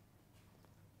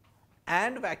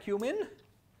and vacuum in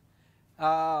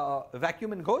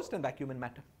ghost and vacuum in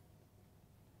matter.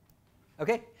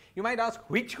 Okay, you might ask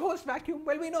which ghost vacuum?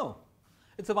 Well, we know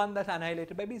it's the one that's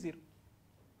annihilated by B0.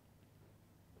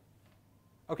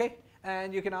 Okay,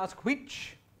 and you can ask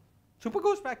which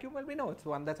superghost vacuum? Well, we know it's the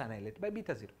one that's annihilated by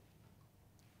beta 0.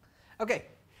 Okay,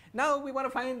 now we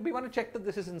want to check that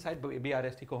this is inside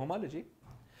BRST cohomology,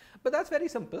 but that's very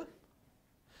simple.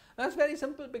 That's very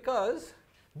simple because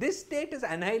this state is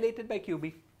annihilated by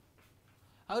QB.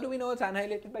 How do we know it's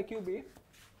annihilated by QB?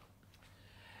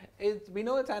 We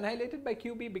know it's annihilated by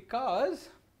QB because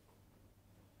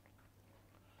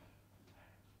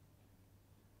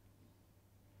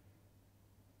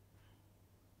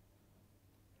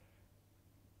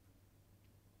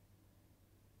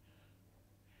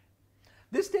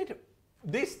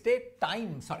this state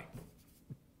times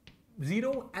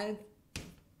 0 and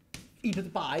e to the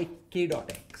pi k dot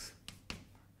x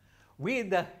with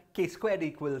the k squared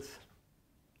equals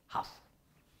half.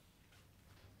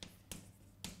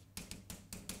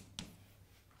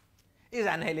 Is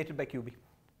annihilated by QB.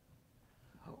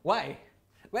 Why?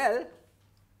 Well,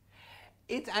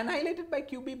 it's annihilated by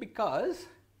QB because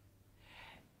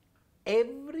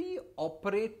every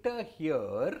operator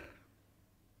here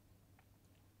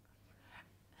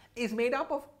is made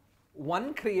up of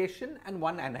one creation and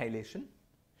one annihilation,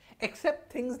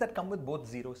 except things that come with both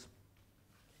zeros.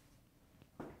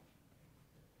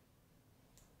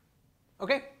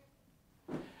 Okay?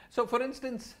 So for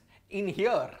instance, in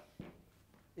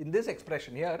this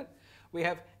expression here, we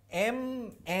have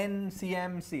m, n,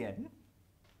 cm, cn.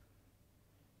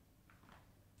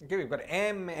 Okay, we've got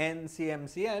m, n, cm,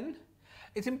 cn.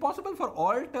 It's impossible for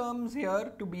all terms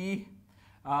here to be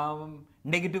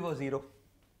negative or 0.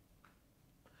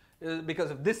 Because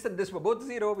if this and this were both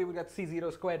 0, we would get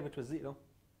C0 squared, which was 0.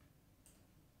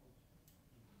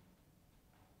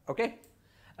 Okay?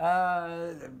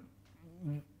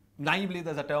 Naively,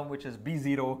 there's a term which is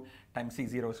B0 times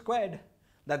C0 squared.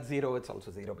 That's 0, it's also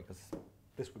 0 because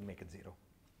this would make it 0.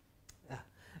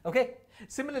 Okay?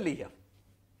 Similarly here.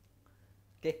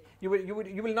 Okay? You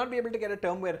will not be able to get a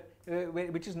term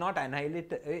which is not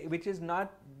annihilated,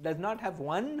 does not have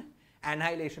one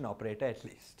annihilation operator at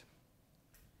least.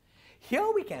 Here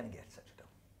we can get such a term.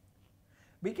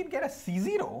 We can get a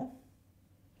C0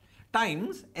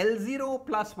 times L0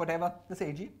 plus whatever, this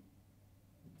AG.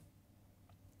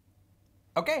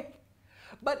 Okay?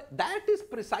 But that is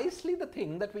precisely the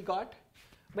thing that we got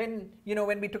when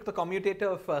we took the commutator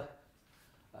of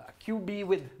QB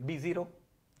with B0.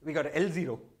 We got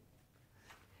L0.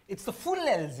 It's the full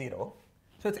L0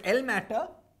 So it's L matter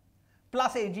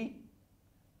plus Ag,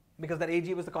 because that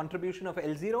Ag was the contribution of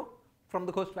L0 from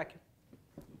the Coast vacuum.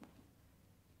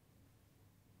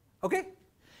 Okay?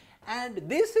 And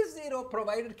this is 0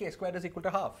 provided k squared is equal to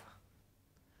half.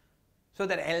 So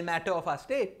that L matter of our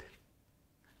state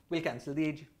will cancel the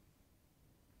Ag.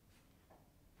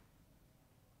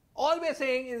 All we are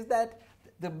saying is that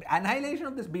the annihilation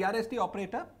of this BRST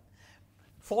operator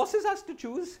forces us to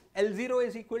choose L0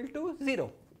 is equal to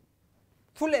 0.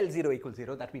 Full L0 equals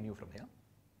 0, that we knew from here.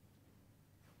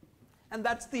 And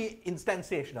that's the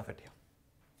instantiation of it here.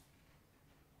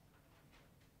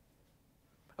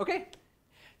 Okay?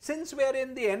 Since we are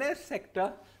in the NS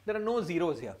sector, there are no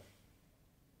zeros here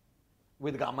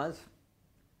with gammas,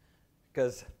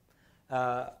 because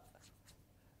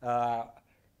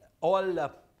all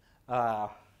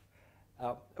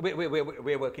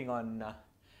we're working on,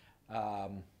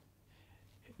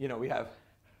 we have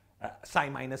psi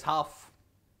minus half,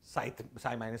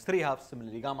 psi minus 3 halves,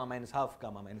 similarly gamma minus half,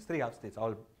 gamma minus 3 halves, it's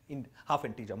all in half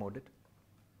integer moded.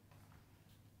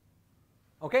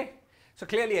 Okay? So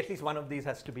clearly at least one of these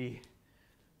has to be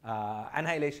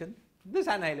annihilation. This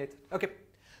annihilates. Okay.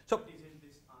 So Isn't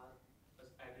this R as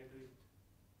added with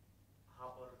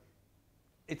half or?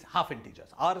 it's half integers.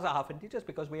 R's are half integers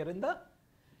because we are in the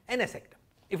NS sector.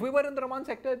 If we were in the Raman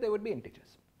sector, they would be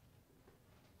integers.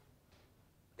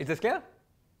 Is this clear?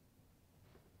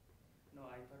 No,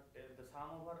 I thought the sum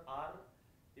over R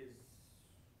is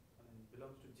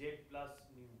belongs to Z plus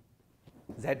nu.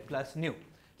 Z plus nu.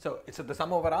 So it's the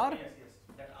sum over R? Yes, yes.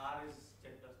 That R is Z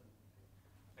plus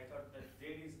nu. I thought that Z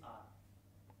is R.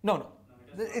 No. No,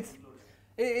 it is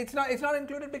It's not included. it's not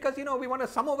included because we want to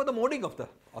sum over the moding of the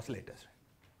oscillators.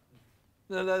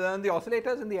 The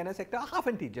oscillators in the NS sector are half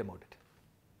integer moded.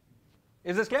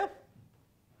 Is this clear?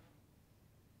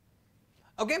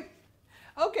 Okay.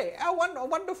 Okay.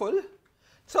 Wonderful.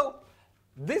 So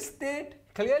this state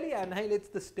clearly annihilates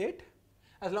the state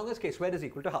as long as k squared is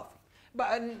equal to half.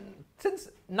 But since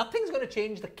nothing's going to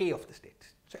change the k of the state,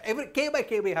 so every k by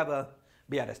k we have a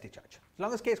BRST charge. As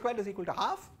long as k squared is equal to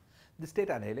half, the state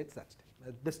annihilates that state.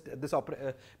 This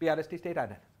BRST state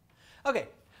annihilates. Okay.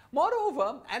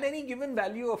 Moreover, at any given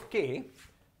value of k,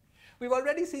 we've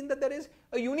already seen that there is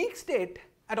a unique state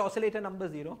at oscillator number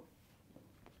 0.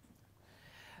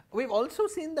 We've also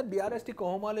seen that BRST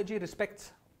cohomology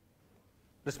respects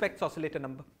oscillator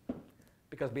number,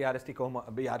 because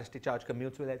BRST charge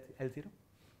commutes with L0.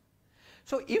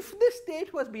 So if this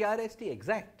state was BRST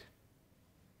exact,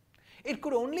 it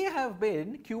could only have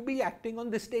been QB acting on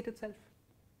this state itself.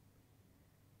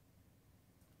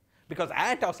 Because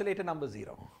at oscillator number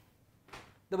 0,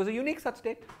 there was a unique such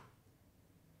state.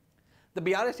 The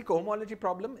BRST cohomology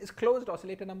problem is closed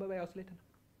oscillator number by oscillator number.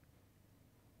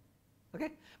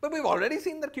 Okay? But we've already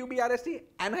seen that QBRST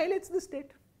annihilates this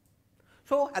state.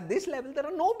 So at this level, there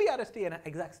are no BRST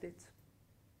exact states.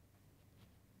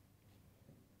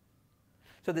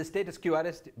 So this state is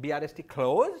BRST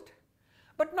closed,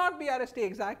 but not BRST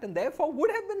exact, and therefore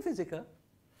would have been physical,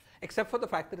 except for the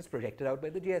fact that it's projected out by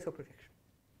the GSO projection.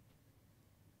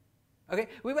 Okay,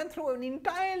 we went through an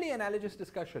entirely analogous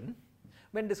discussion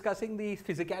when discussing the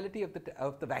physicality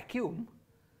of the vacuum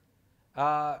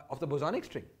of the bosonic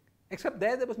string, except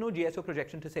there was no GSO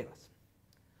projection to save us.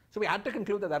 So we had to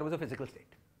conclude that that was a physical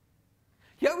state.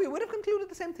 Here we would have concluded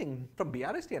the same thing from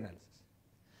BRST analysis.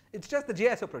 It's just the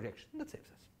GSO projection that saves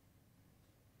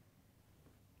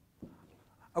us.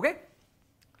 Okay?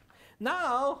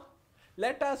 Now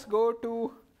let us go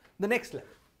to the next level.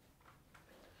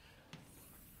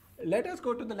 Let us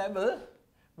go to the level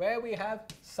where we have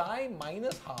psi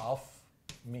minus half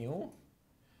mu,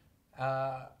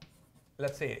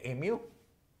 let's say a mu,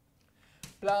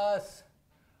 plus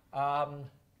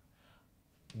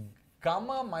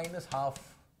gamma minus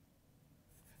half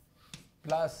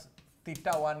plus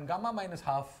theta 1 gamma minus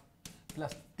half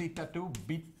plus theta 2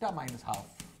 beta minus half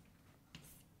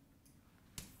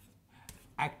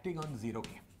acting on 0k.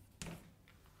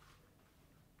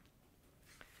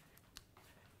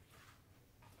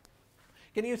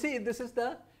 Can you see this is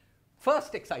the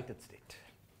first excited state?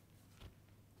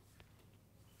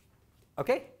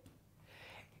 Okay?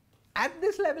 At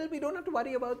this level, we don't have to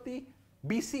worry about the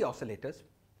BC oscillators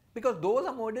because those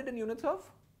are moded in units of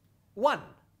 1.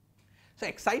 So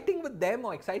exciting with them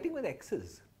or exciting with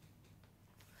X's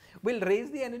will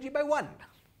raise the energy by 1.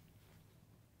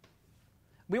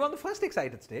 We want the first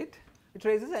excited state, which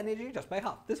raises energy just by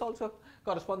half. This also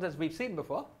corresponds, as we've seen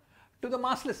before, to the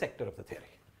massless sector of the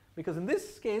theory. Because in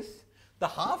this case, the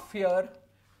half here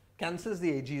cancels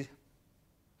the Ag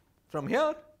from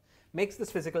here, makes this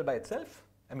physical by itself,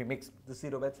 makes this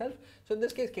 0 by itself. So in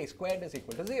this case, k squared is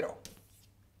equal to 0.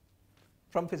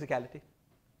 from physicality.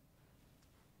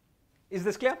 Is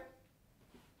this clear?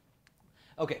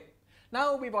 Okay.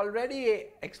 Now we've already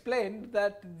explained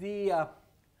that the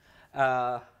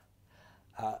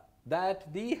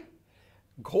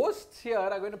ghosts here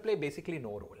are going to play basically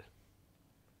no role.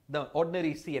 The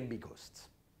ordinary C and B ghosts.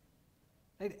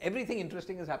 Right? Everything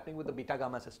interesting is happening with the beta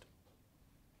gamma system.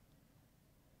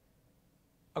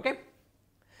 Okay?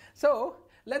 So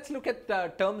let's look at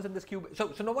terms in this cube.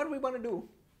 So now what we want to do,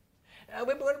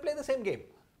 we're going to play the same game.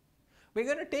 We're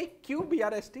going to take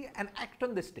QBRST and act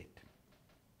on this state.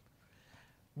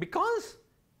 Because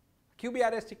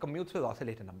QBRST commutes with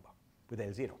oscillator number, with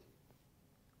L0,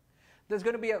 there's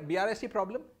going to be a BRST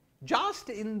problem just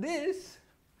in this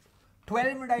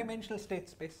 12-dimensional state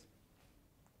space.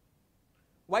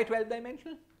 Why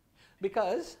 12-dimensional?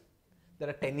 Because there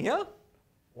are 10 here,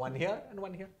 1 here, and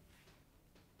 1 here.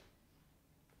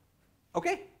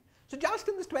 Okay? So just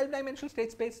in this 12-dimensional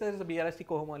state space, there is a BRST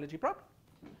cohomology problem,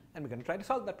 and we're going to try to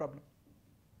solve that problem.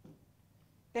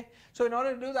 Okay? So in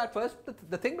order to do that, first,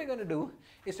 the thing we're going to do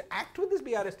is to act with this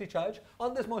BRST charge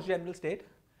on this most general state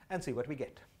and see what we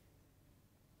get.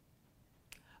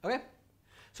 Okay?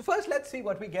 So first, let's see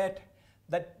what we get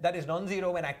that is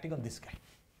non-zero when acting on this guy.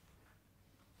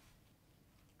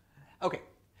 Okay.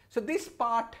 So this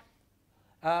part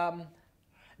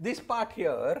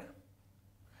here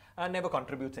never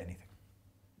contributes anything.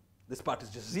 This part is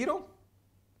just 0.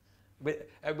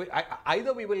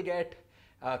 Either we will get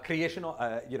creation,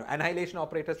 annihilation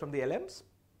operators from the LMs.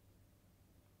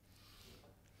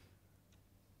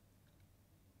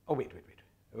 Oh wait.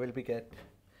 Will we get?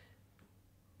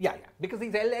 Yeah, because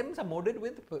these LMs are moded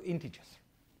with integers.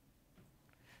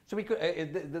 So we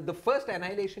could the first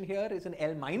annihilation here is an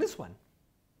L minus 1,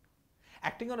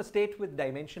 acting on a state with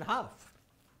dimension half.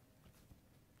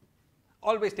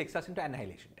 Always takes us into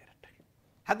annihilation territory.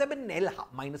 Had there been an L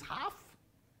minus half,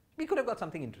 we could have got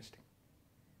something interesting.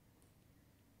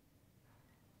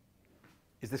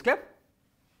 Is this clear?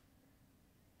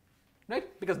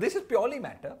 Right? Because this is purely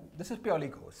matter, this is purely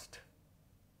ghost.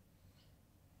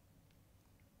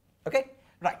 Okay?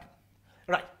 Right.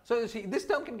 So you see, this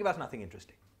term can give us nothing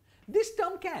interesting. This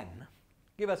term can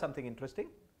give us something interesting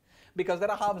because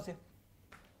there are halves here.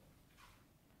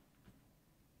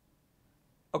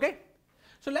 Okay?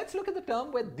 So let's look at the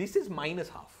term where this is minus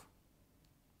half.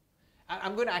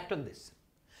 I'm going to act on this.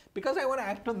 Because I want to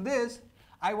act on this,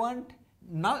 I want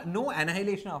no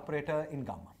annihilation operator in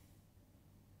gamma.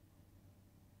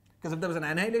 Because if there was an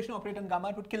annihilation operator in gamma,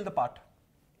 it would kill the part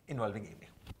involving AB.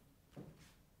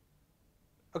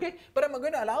 Okay? But I'm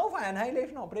going to allow for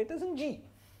annihilation operators in G.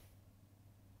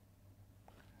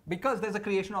 Because there's a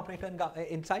creation operator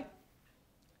inside.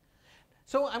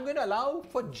 So I'm going to allow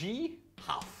for G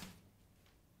half.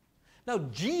 Now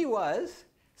G was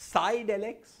psi del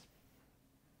x.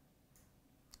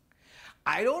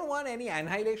 I don't want any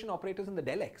annihilation operators in the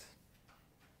del x.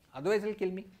 Otherwise it will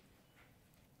kill me.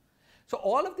 So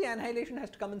all of the annihilation has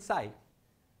to come in psi.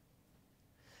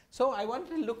 So I wanted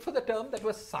to look for the term that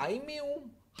was psi mu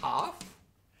half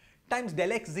times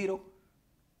del x 0.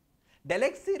 Del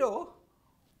x 0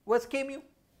 was k mu,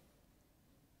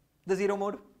 the 0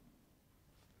 mode.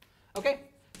 Okay?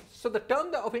 So the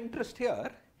term of interest here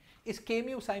is k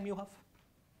mu psi mu half.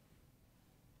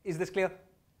 Is this clear?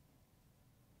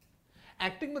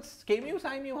 Acting with k mu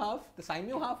psi mu half, the psi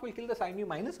mu half will kill the psi mu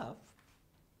minus half.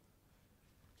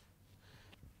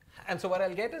 And so what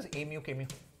I'll get is a mu k mu.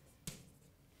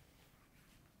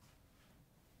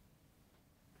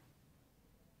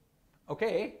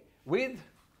 Okay, with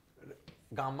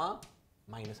gamma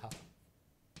minus half.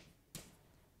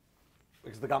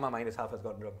 Because the gamma minus half has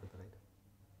got dropped with the right.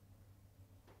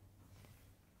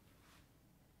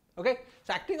 Okay,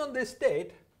 so acting on this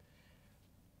state,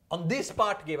 on this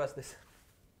part gave us this.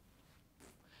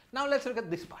 Now let's look at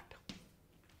this part.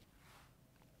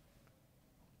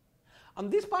 On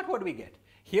this part, what do we get?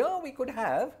 Here we could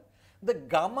have the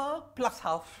gamma plus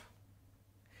half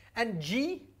and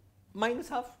G minus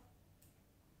half.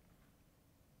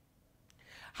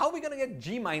 How are we going to get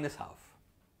G minus half?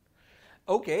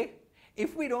 Okay,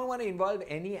 if we don't want to involve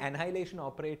any annihilation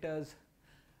operators,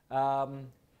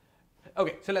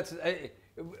 okay, so let's,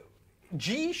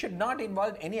 G should not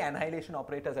involve any annihilation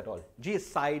operators at all. G is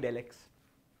psi del x.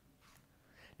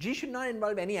 G should not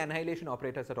involve any annihilation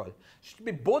operators at all. It should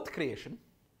be both creation.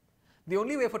 The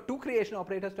only way for two creation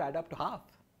operators to add up to half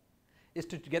is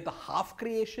to get the half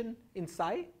creation in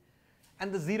psi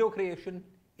and the 0 creation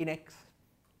in x.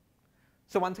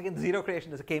 So once again, 0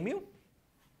 creation is a k mu.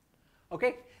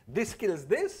 Okay, this kills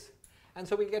this, and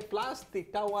so we get plus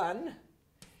theta 1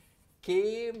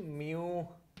 k mu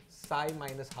psi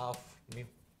minus half mu.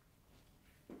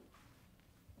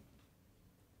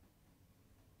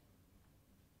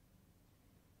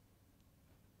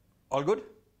 All good?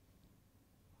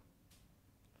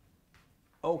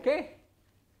 Okay.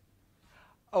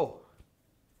 Oh,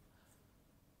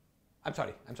 I'm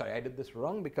sorry, I did this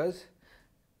wrong because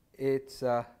it's,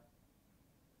 sorry,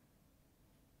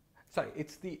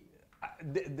 it's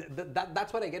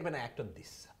that's what I get when I act on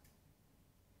this.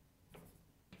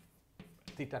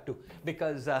 Theta 2,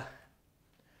 because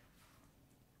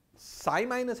psi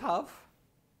minus half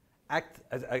acts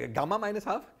as gamma minus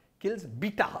half kills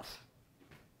beta half.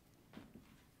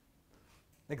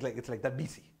 It's like that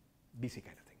BC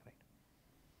kind of thing, right?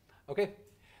 Okay,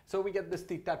 so we get this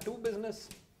theta 2 business,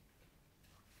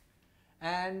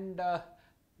 and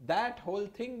that whole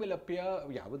thing will appear,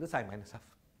 yeah, with the psi minus half.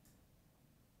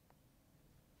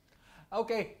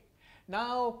 Okay,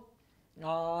 now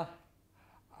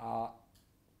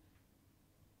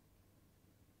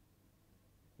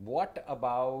what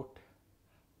about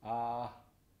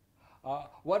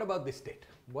this state?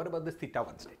 What about this theta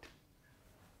 1 state?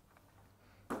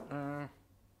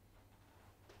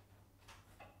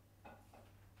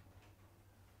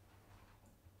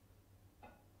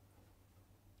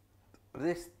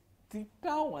 This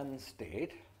theta 1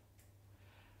 state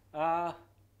will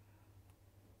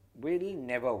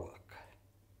never work,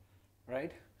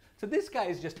 right? So this guy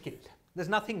is just killed. There's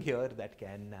nothing here that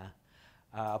can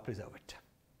preserve it.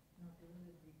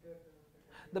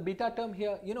 The beta term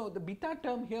here, you know, the beta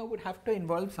term here would have to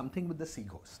involve something with the C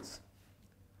ghosts.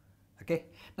 Okay.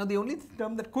 Now the only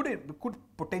term that could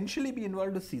potentially be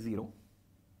involved is C0.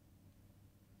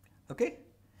 Okay.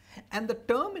 And the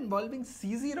term involving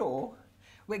C0,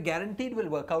 we're guaranteed will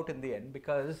work out in the end,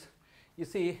 because you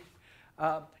see,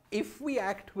 if we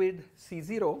act with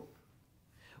C0,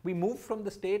 we move from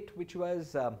the state which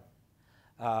was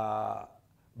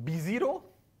B0,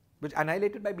 which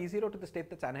annihilated by B0, to the state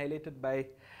that's annihilated by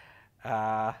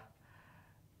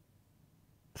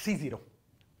C0.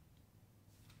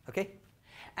 Okay?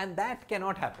 And that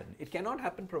cannot happen. It cannot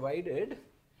happen provided,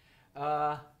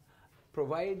 let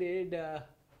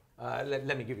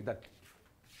me give you that.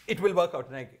 It will work out,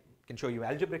 and I can show you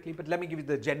algebraically, but let me give you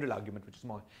the general argument, which is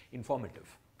more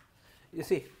informative. You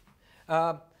see,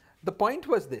 the point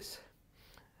was this.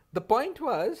 The point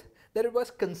was that it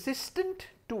was consistent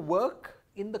to work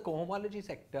in the cohomology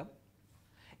sector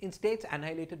in states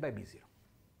annihilated by B0.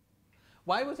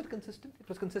 Why was it consistent? It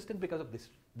was consistent because of this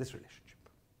relationship.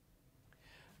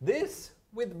 This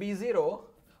with B0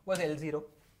 was L0.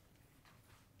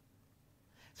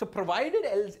 So provided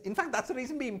in fact that's the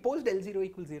reason we imposed L0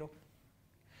 equals 0.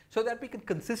 So that we could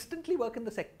consistently work in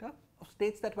the sector of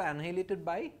states that were annihilated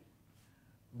by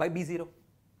B0.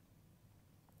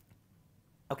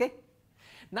 Okay?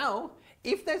 Now,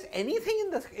 if there's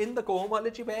anything in the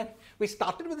cohomology where we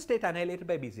started with a state annihilated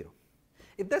by B0,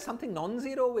 if there's something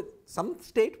non-zero with some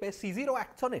state where C0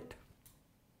 acts on it,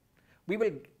 we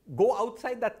will go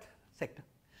outside that sector.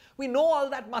 We know all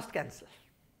that must cancel.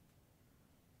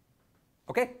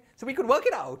 Okay? So we could work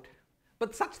it out,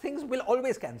 but such things will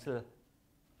always cancel.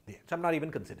 So I'm not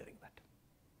even considering that.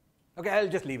 Okay, I'll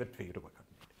just leave it for you to work out.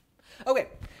 Okay,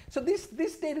 so this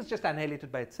state is just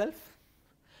annihilated by itself.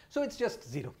 So it's just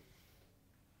 0.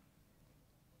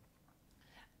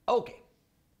 Okay.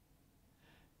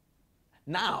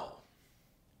 Now,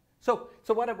 so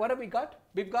what have we got?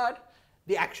 We've got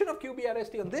the action of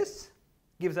QBRST on this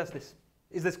gives us this.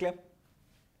 Is this clear?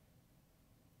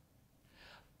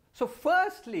 So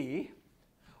firstly,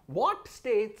 what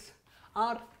states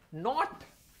are not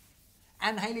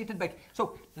annihilated by,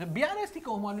 so the BRST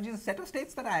cohomology is a set of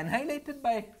states that are annihilated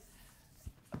by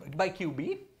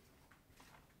QB,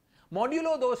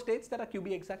 modulo those states that are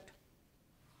QB exact.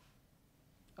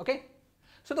 Okay?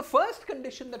 So the first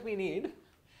condition that we need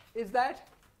is that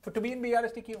to be in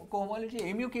BRST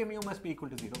cohomology, mu Kmu must be equal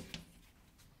to 0.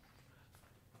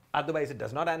 Otherwise it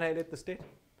does not annihilate the state.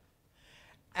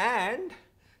 And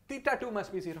theta 2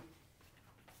 must be 0.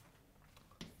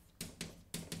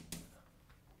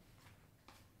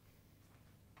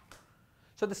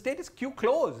 So the state is Q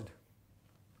closed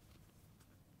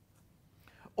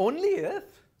only if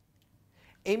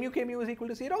a mu K mu is equal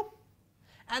to 0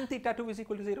 and theta 2 is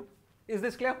equal to 0. Is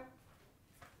this clear?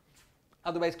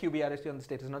 Otherwise QBRST on the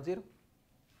state is not 0.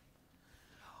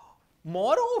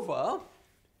 Moreover,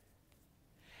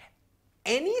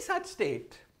 any such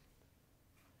state,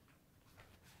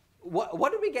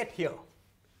 what do we get here?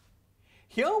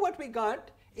 Here what we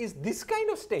got is this kind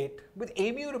of state with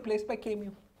a mu replaced by K mu.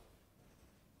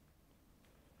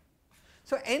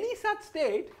 So any such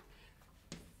state,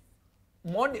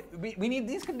 we need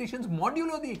these conditions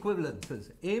modulo the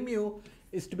equivalences. A mu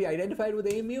is to be identified with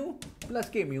a mu plus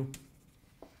K mu.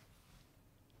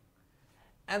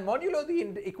 And modulo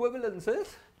the equivalences,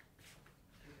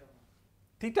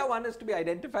 theta 1 is to be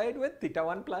identified with theta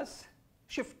 1 plus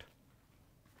shift.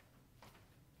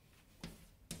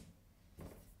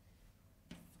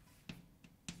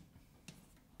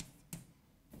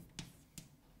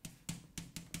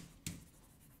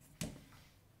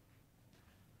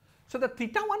 So the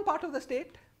theta 1 part of the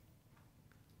state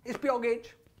is pure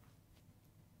gauge.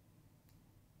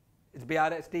 It's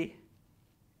BRST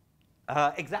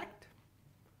exact.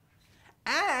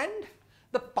 And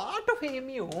the part of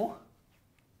AMU,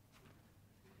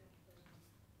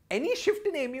 any shift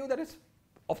in AMU that is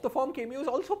of the form KMU is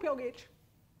also pure gauge.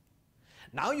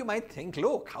 Now you might think,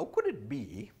 look, how could it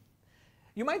be?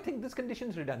 You might think this condition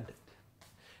is redundant,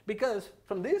 because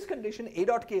from this condition A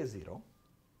dot K is 0.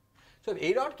 So if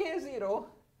A dot K is 0,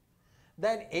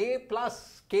 then A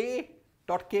plus K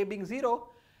dot K being 0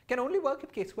 can only work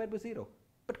if K squared was 0,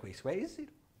 but K squared is 0.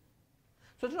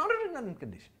 So it's not a redundant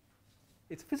condition,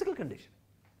 it's a physical condition.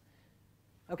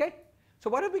 Okay? So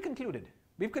what have we concluded?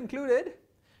 We've concluded,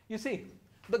 you see,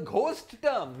 the ghost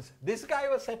terms, this guy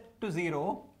was set to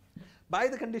 0 by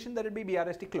the condition that it be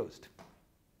BRST closed.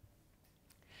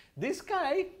 This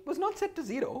guy was not set to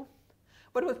 0,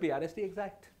 but was BRST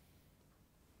exact.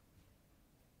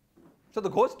 So the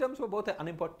ghost terms were both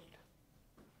unimportant.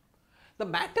 The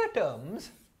matter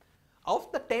terms,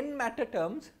 of the 10 matter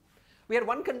terms, we had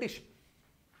one condition.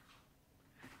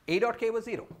 A dot K was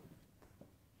 0.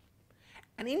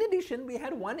 And in addition, we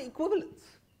had one equivalence,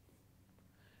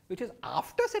 which is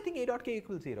after setting A dot K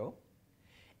equals 0,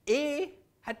 A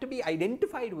had to be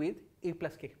identified with A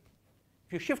plus K.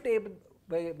 If you shift A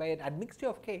by an admixture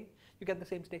of K, you get the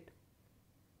same state.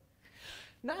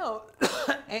 Now,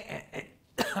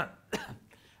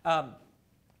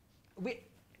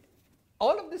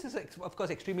 all of this is of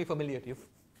course extremely familiar to you.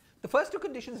 The first two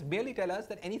conditions merely tell us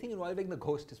that anything involving the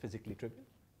ghost is physically trivial.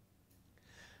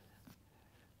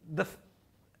 The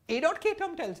A dot K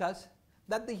term tells us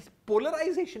that the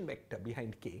polarization vector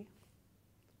behind K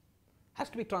has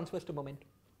to be transverse to momentum.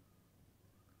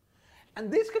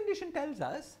 And this condition tells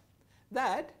us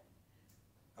that,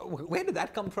 where did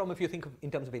that come from if you think of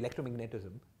in terms of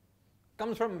electromagnetism?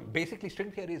 Comes from basically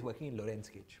string theory is working in Lorentz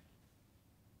gauge.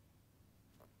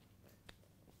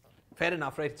 Fair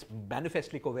enough, right? It's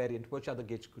manifestly covariant. Which other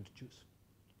gauge could you choose?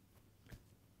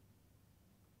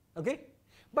 Okay?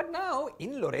 But now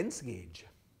in Lorentz gauge,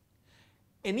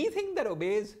 anything that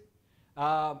obeys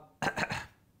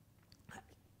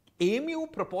AMU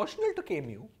proportional to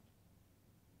KMU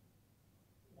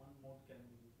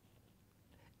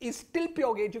is still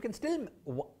pure gauge. You can still,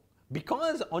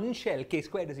 because on shell K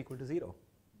squared is equal to 0,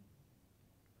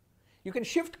 you can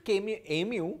shift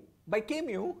AMU by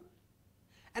KMU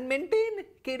and maintain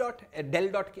K dot del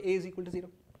dot K is equal to 0.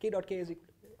 K dot K is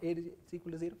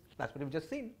equal to 0. That's what we've just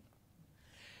seen.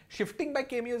 Shifting by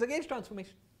KMU is a gauge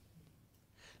transformation.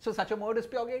 So such a mode is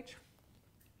pure gauge.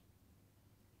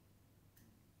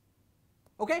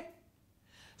 Okay?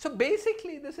 So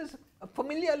basically this is a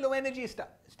familiar low energy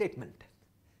statement.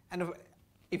 And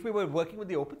if we were working with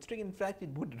the open string, in fact, it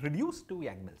would reduce to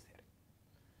Yang-Mills theorem.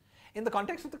 In the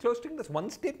context of the closed string, there's one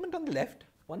statement on the left,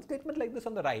 one statement like this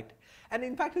on the right, and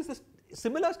in fact, there's a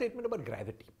similar statement about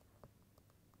gravity.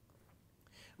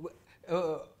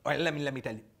 Let me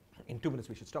tell you. In 2 minutes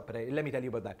we should stop, but let me tell you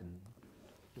about that in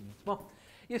 2 minutes more.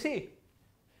 You see,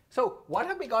 so what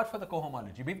have we got for the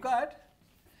cohomology? We've got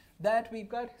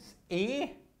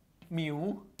A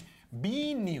mu,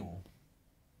 B nu,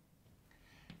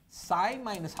 psi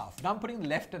minus half. Now I'm putting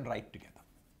left and right together.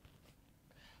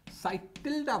 Psi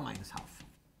tilde minus half,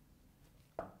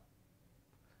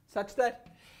 such that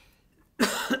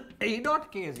A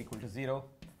dot K is equal to 0,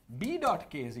 B dot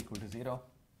K is equal to 0.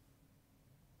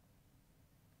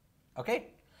 Okay?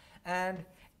 And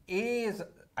A is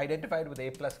identified with A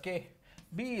plus K,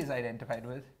 B is identified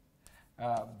with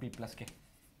B plus K.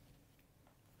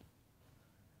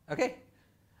 Okay?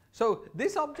 So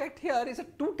this object here is a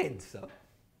 2 tensor.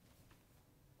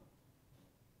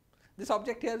 This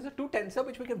object here is a 2 tensor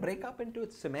which we can break up into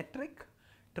its symmetric,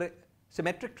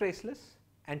 traceless,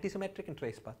 antisymmetric and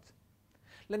trace parts.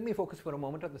 Let me focus for a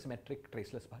moment on the symmetric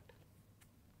traceless part.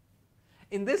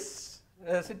 In this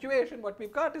situation, what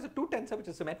we've got is a 2 tensor which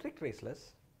is symmetric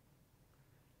traceless.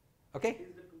 Okay?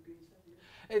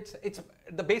 It's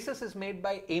the basis is made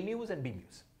by A mu's and B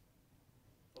mu's.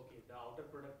 Okay, the outer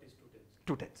product is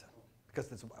 2 tensor. 2 tensor, because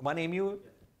there's one A mu.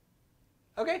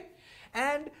 Yeah. Okay?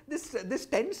 And this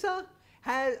tensor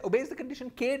obeys the condition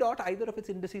K dot either of its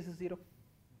indices is 0.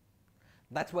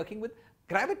 That's working with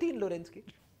gravity in Lorentz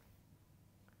gauge.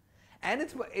 And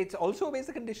it's also obeys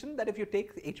the condition that if you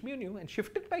take H mu nu and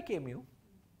shift it by K mu,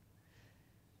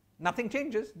 Nothing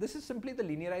changes. This is simply the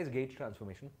linearized gauge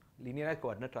transformation, linearized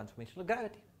coordinate transformation of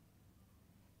gravity.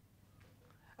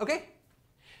 Okay?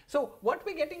 So what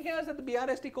we're getting here is that the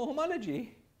BRST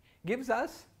cohomology gives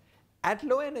us, at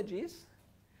low energies,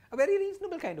 a very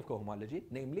reasonable kind of cohomology,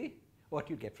 namely what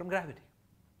you get from gravity.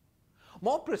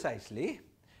 More precisely,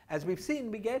 as we've seen,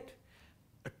 we get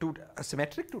a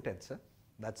symmetric two tensor,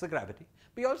 that's the gravity.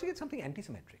 We also get something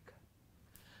antisymmetric.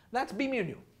 That's B mu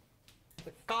nu,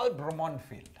 the Karl-Bromond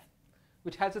field,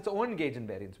 which has its own gauge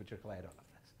invariance which require all of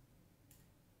this.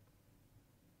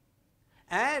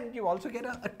 And you also get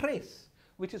a trace,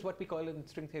 which is what we call in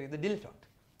string theory the dilettante.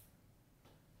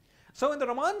 So in the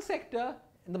Raman sector,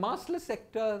 in the massless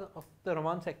sector of the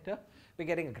Raman sector, we're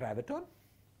getting a graviton,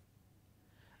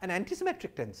 an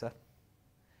antisymmetric tensor,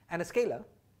 and a scalar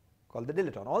called the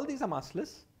dilettante. All these are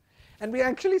massless, and we are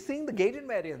actually seeing the gauge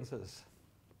invariances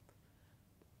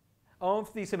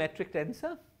of the symmetric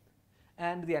tensor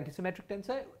and the antisymmetric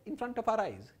tensor in front of our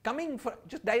eyes, coming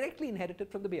just directly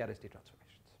inherited from the BRST transformations.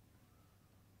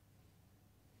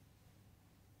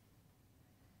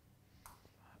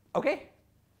 Okay?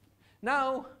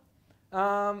 Now,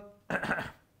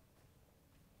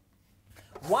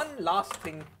 one last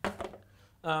thing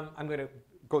I'm going to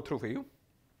go through for you,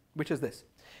 which is this.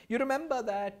 You remember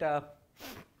that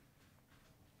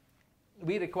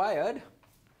we required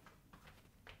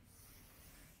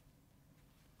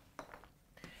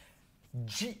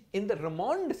G in the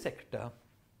Raman sector,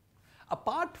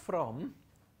 apart from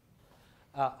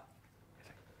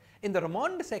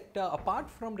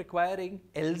requiring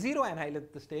L0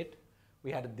 annihilate the state,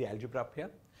 we had the algebra up here.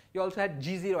 You also had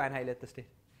G0 annihilate the state.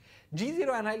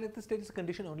 G0 annihilate the state is a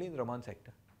condition only in the Raman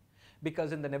sector,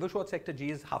 because in the Neveu-Schwarz sector G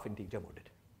is half integer moded.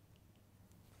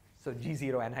 So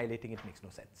G0 annihilating it makes no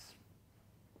sense.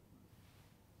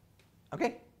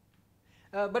 Okay?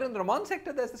 But in the Raman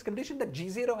sector there's this condition that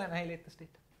G0 annihilate the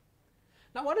state.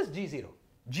 Now what is G0?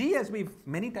 G, as we've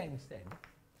many times said,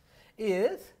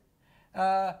 is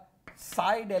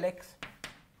psi del x.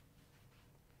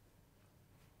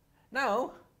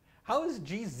 Now how is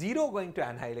G0 going to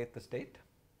annihilate the state?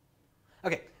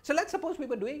 Okay, so let's suppose we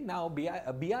were doing now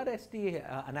a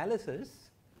BRST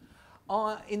analysis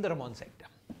in the Raman sector.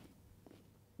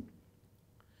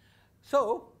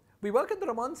 So we work in the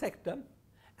Raman sector,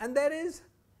 and there is,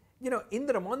 in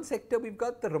the Raman sector we've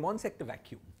got the Raman sector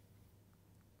vacuum,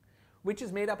 which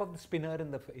is made up of the spinor in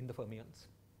the fermions.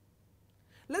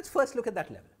 Let's first look at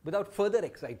that level without further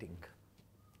exciting.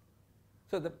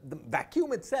 So the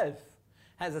vacuum itself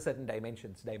has a certain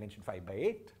dimensions, dimension 5 by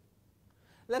 8.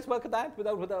 Let's work at that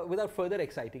without further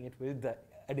exciting it with the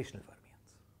additional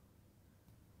fermions.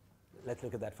 Let's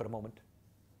look at that for a moment.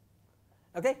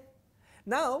 Okay?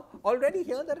 Now, already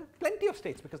here there are plenty of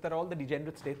states, because they're all the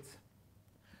degenerate states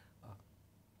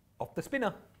of the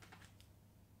spinor.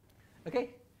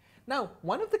 Okay? Now,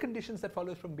 one of the conditions that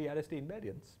follows from BRST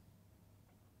invariance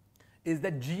is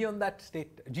that G on that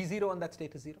state, G0 on that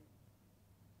state is 0.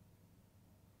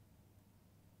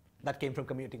 That came from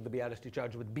commuting the BRST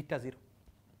charge with beta 0.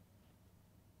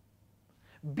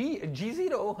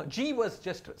 G was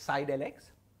just psi del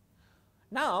x.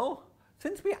 Now,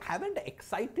 since we haven't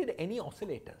excited any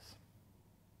oscillators,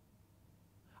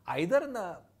 either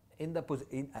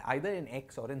in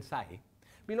x or in psi,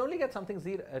 we'll only get something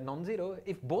non-zero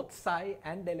if both psi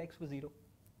and del x were 0.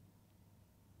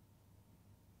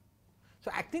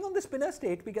 So acting on the spinor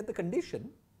state, we get the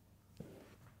condition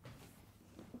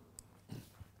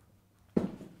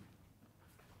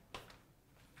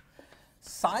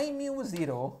psi mu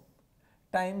 0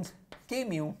 times k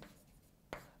mu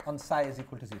on psi is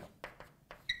equal to 0.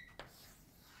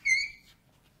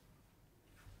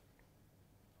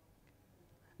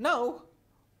 Now,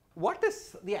 what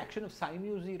is the action of psi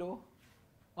mu 0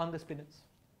 on the spinors?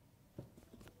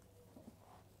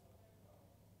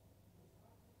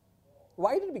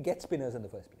 Why did we get spinors in the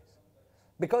first place?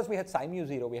 Because we had psi mu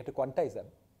 0, we had to quantize them.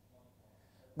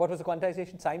 What was the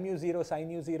quantization? Psi mu 0, psi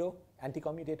mu 0,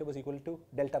 anti-commutator was equal to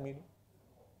delta mu.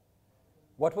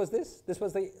 What was this? This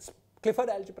was the Clifford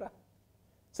algebra.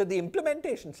 So the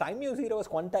implementation, psi mu 0 was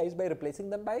quantized by replacing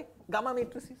them by gamma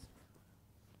matrices.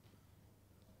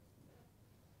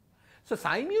 So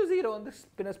psi mu 0 on the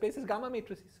spinor space is gamma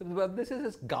matrices. So this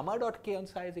is gamma dot k on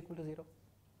psi is equal to 0.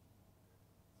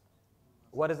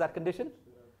 What is that condition?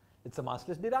 It's a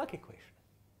massless Dirac equation.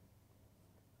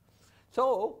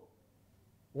 So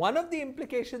one of the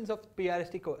implications of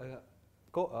BRST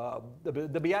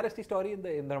the BRST story in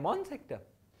the Raman sector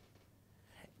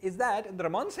is that in the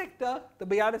Raman sector the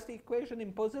BRST equation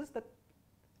imposes that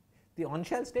the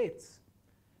on-shell states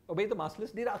obey the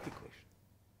massless Dirac equation.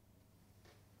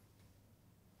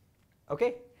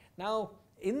 Okay? Now,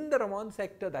 in the Ramond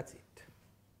sector, that's it.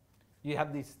 You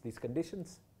have these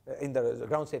conditions. In the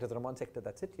ground state of the Ramond sector,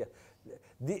 that's it. Yeah.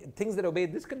 The things that obey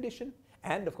this condition,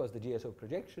 and of course the GSO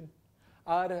projection,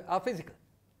 are physical.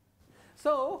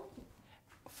 So,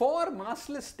 for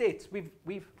massless states,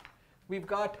 we've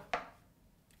got,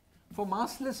 for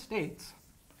massless states,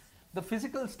 the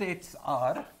physical states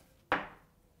are,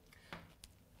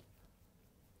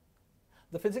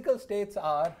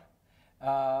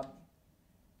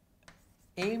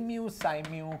 A mu psi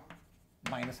mu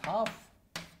minus half,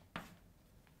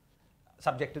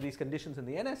 subject to these conditions in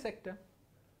the NS sector,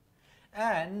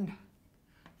 and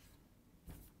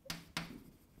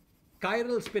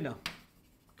chiral spinor,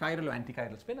 chiral or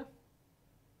antichiral spinor,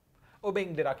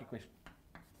 obeying Dirac equation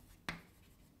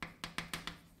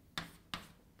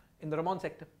in the Ramond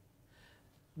sector.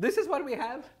 This is what we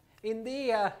have in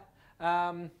the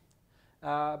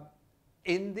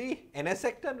NS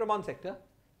sector and Ramond sector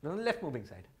on the left moving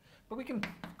side. But we can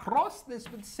cross this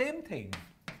with the same thing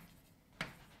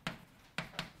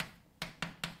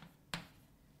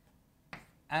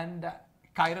and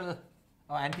chiral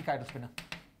or antichiral spinor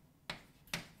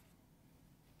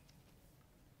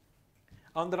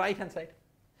on the right hand side.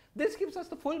 This gives us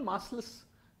the full massless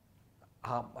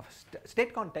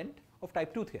state content of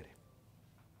type 2 theory.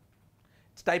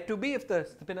 It's type 2b if the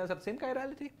spinors have the same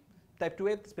chirality, type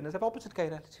 2a if the spinors have opposite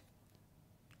chirality.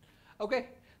 Okay,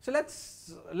 so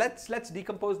let's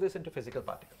decompose this into physical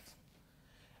particles.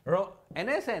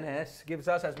 NS gives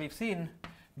us, as we've seen,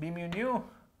 b mu nu,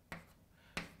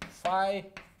 phi,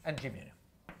 and g mu nu.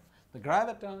 The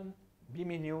graviton, b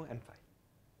mu nu, and phi.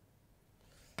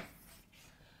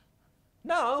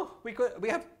 Now we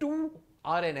have two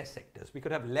RNS sectors. We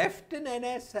could have left in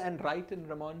NS and right in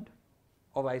Ramond,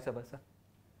 or vice versa.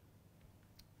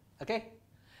 Okay,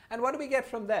 and what do we get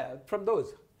from there? From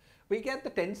those, we get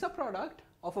the tensor product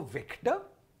of a vector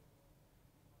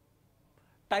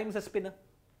times a spinor.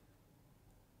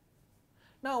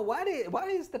 Now, why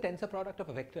is the tensor product of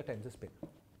a vector times a spinor?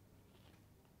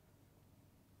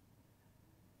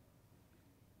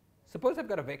 Suppose I've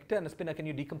got a vector and a spinor. Can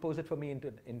you decompose it for me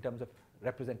in terms of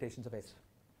representations of S,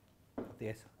 of the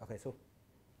S of SO?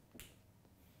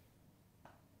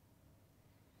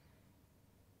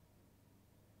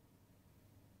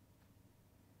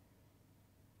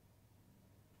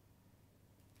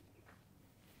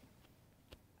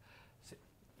 So,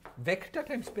 vector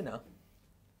times spinor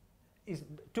is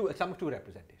a sum of two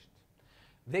representations.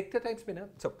 Vector times spinor.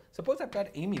 So suppose I've got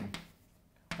A mu.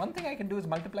 One thing I can do is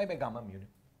multiply by gamma mu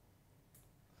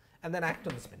and then act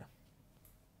on the spinor.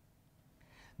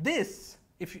 This,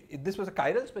 if this was a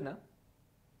chiral spinor,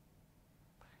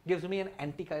 gives me an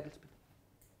antichiral spinor.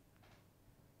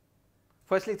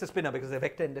 Firstly, it's a spinor because the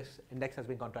vector index has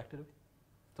been contracted away.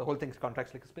 So the whole thing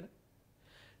contracts like a spinor.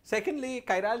 Secondly,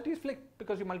 chirality is flipped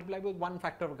because you multiply with one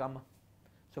factor of gamma.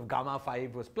 So if gamma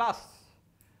 5 was plus,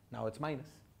 now it's minus.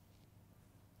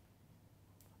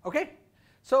 Okay?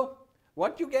 So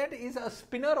what you get is a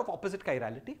spinor of opposite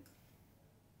chirality.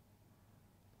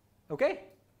 Okay?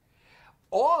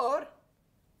 Or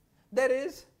there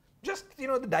is just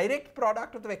the direct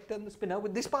product of the vector and the spinor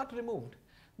with this part removed.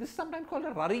 This is sometimes called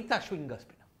a Rarita-Schwinger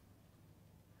spinor.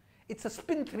 It's a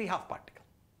spin 3/2 particle.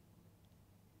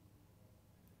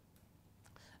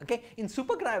 Okay? In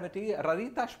supergravity, a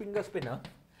Rarita-Schwinger spinor,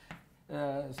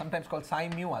 sometimes called psi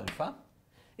mu alpha,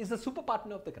 is the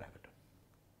superpartner of the graviton.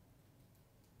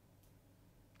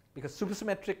 Because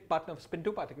supersymmetric partner of spin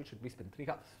 2 particle should be spin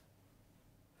 3/2.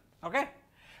 Okay?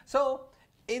 So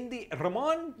in the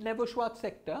Ramond-Neveu-Schwarz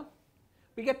sector,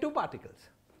 we get two particles.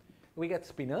 We get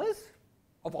spinors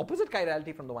of opposite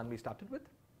chirality from the one we started with,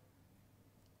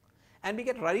 and we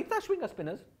get Rarita-Schwinger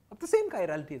spinors of the same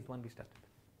chirality as the one we started with.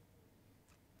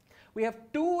 We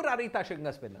have two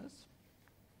Rarita-Schwinger spinors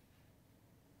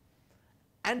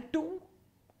and two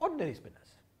ordinary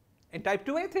spinors. In type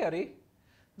 2a theory,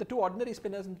 the two ordinary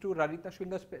spinors and two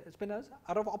Rarita-Schwinger spinors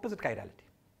are of opposite chirality.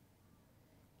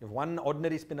 You have one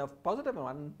ordinary spinor of positive and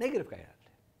one negative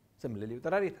chirality. Similarly with the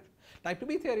Rarita. Type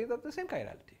 2b theory, they have the same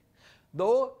chirality.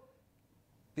 Though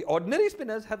the ordinary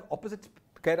spinors have opposite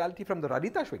chirality from the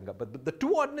Rarita-Schwinger, but the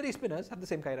two ordinary spinors have the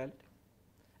same chirality.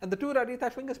 And the two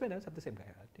Rarita-Schwinger spinors have the same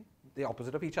chirality, the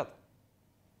opposite of each other.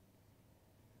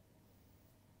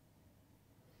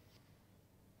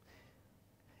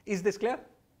 Is this clear?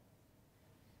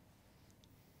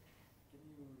 Can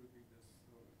you repeat this?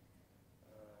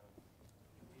 So,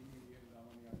 Amy and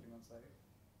Ramani on one side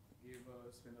gave a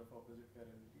spinor of opposite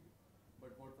chirality,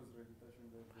 but what was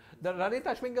Rarita-Schwinger? The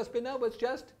Rarita-Schwinger spinor was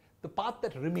just the path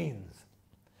that remains.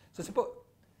 So suppose,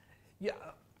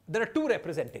 there are two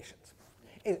representations.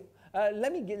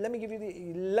 Let me give you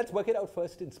the, let's work it out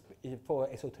first for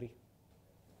SO3.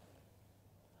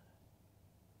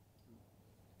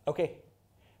 Okay,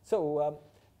 so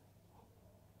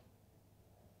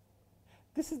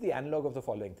this is the analog of the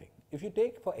following thing. If you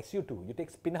take for SU2, you take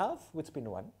spin half with spin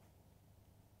 1,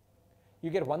 you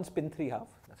get 1 spin 3 half,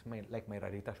 that's like my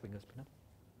Rarita Schwinger spinner,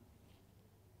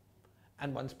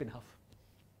 and 1 spin half.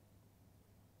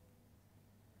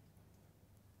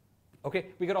 Okay,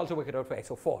 we can also work it out for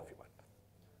SO4 if you want.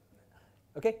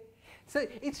 Okay, so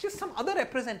it's just some other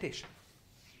representation.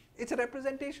 It's a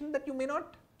representation that you may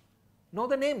not know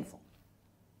the name for.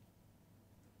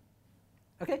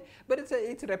 Okay, but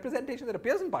it's a representation that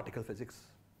appears in particle physics,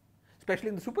 especially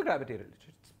in the supergravity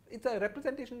literature. It's a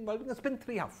representation involving a spin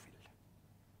 3 half field.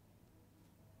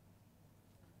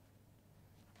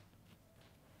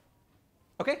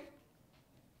 Okay,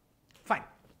 fine.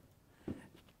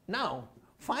 Now,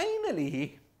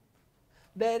 finally,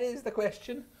 there is the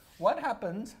question, what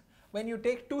happens when you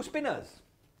take two spinners?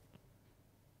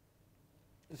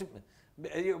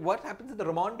 What happens in the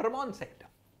Ramond sector?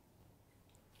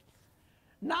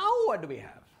 Now what do we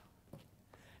have?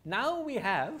 Now we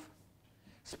have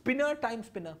spinner times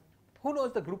spinner. Who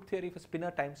knows the group theory for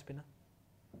spinner times spinner?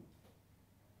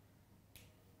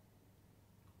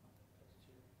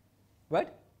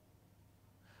 What?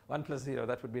 1 plus 0,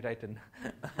 that would be right in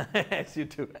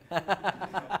SU2.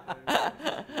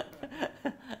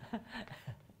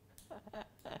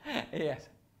 Yes.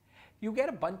 You get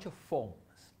a bunch of forms.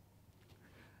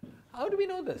 How do we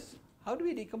know this? How do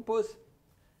we decompose?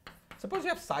 Suppose you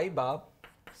have psi bar,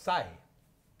 psi.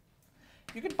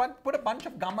 You can put a bunch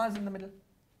of gammas in the middle.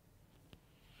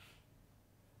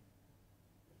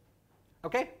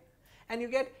 Okay? And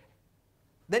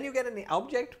then you get an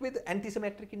object with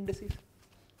antisymmetric indices.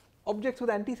 Objects with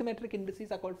antisymmetric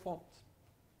indices are called forms.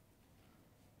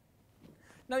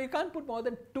 Now you can't put more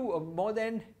than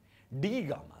d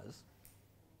gammas.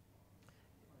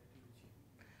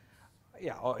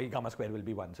 Yeah, or a gamma square will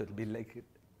be 1, so it will be like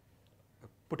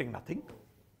putting nothing.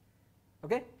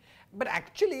 Okay? But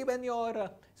actually when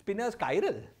your spinner is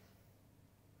chiral,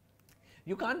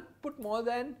 you can't put more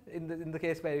than, in the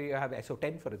case where you have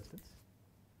SO10 for instance,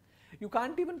 you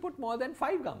can't even put more than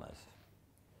 5 gammas.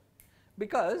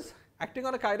 Because acting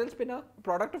on a chiral spinner,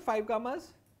 product of 5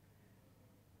 gammas,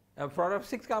 product of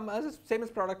 6 gammas is same as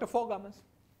product of 4 gammas.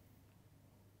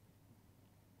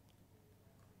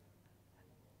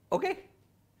 Okay?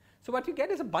 So what you get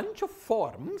is a bunch of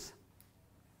forms.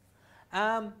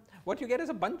 And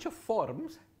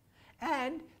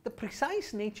the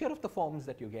precise nature of the forms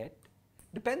that you get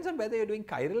depends on whether you're doing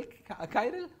chiral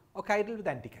or chiral with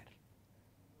antichiral.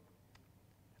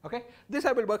 Okay, this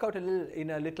I will work out a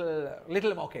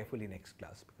little more carefully next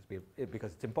class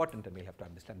because it's important and we'll have to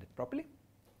understand it properly.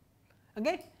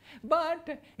 Okay,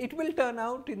 but it will turn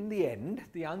out in the end,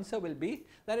 the answer will be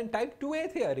that in type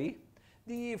 2a theory,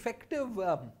 the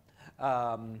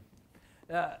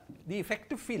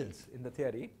effective fields in the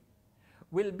theory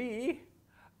will be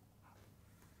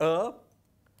a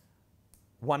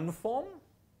 1 form,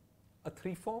 a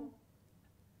 3 form,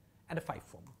 and a 5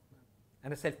 form,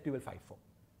 and a self-dual 5 form.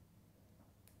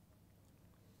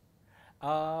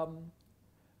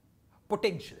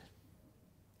 Potential.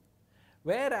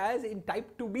 Whereas in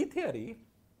type 2b theory,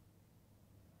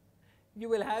 you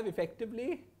will have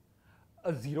effectively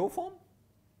a 0 form,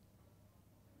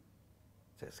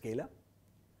 so a scalar,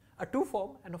 a 2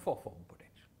 form and a 4 form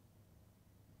potential.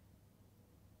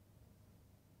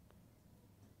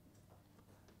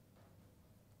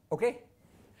 Okay?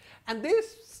 And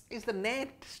this is the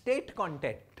net state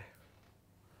content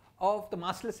of the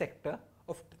massless sector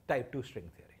of type 2 string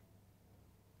theory.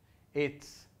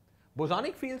 It's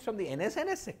bosonic fields from the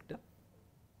NS-NS sector,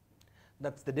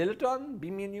 that's the dilaton,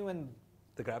 B mu nu and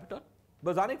the graviton,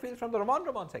 bosonic fields from the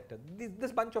Ramond sector,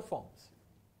 this bunch of forms.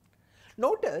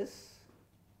 Notice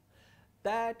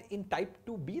that in type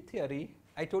 2b theory,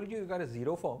 I told you got a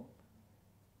 0 form,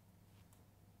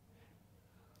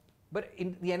 but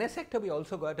in the NS sector we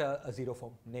also got a 0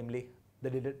 form, namely the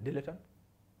dilaton.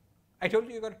 I told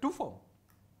you got a 2 form,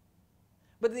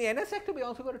 but in the NS sector we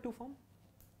also got a 2 form,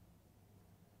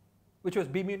 which was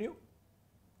B mu nu.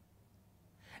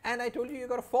 And I told you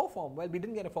got a 4 form. Well, we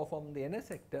didn't get a 4 form in the NS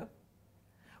sector,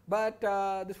 but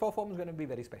this 4 form is going to be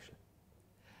very special.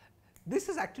 This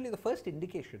is actually the first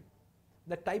indication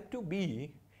that type 2b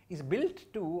is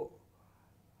built to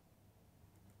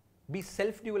be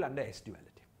self-dual under S-duality.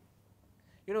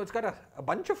 You know, it's got a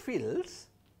bunch of fields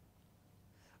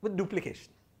with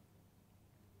duplication.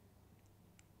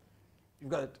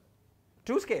 You've got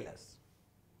 2 scalars,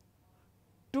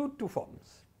 2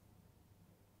 forms.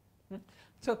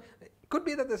 So it could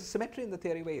be that there's a symmetry in the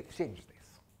theory where you exchange this.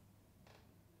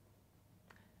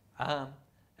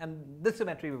 And this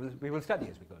symmetry we will study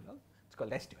as we go along. It's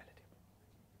called S duality.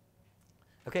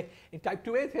 Okay. In type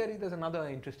 2a theory, there's another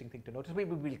interesting thing to notice. We'll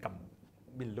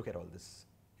look at all this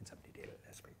in some detail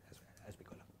as we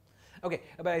go along. Okay,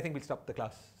 but I think we'll stop the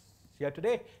class here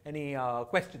today. Any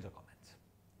questions or comments?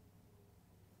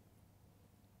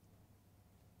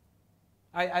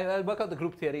 I'll work out the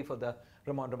group theory for the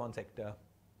Ramond sector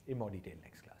in more detail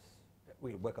next class.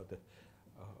 We'll work out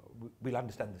we'll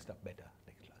understand this stuff better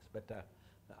next class. But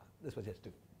this was just to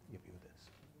give you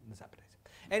this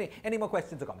appetizer. Any more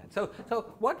questions or comments?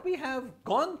 So what we have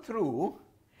gone through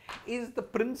is the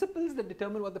principles that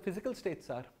determine what the physical states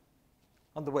are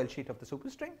on the world sheet of the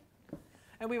superstring,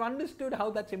 and we've understood how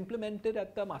that's implemented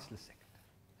at the massless sector,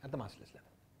 at the massless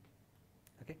level.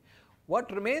 Okay.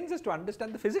 What remains is to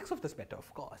understand the physics of this better,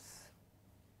 of course.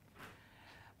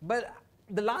 But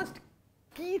the last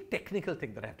key technical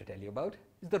thing that I have to tell you about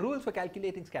is the rules for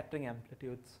calculating scattering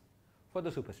amplitudes for the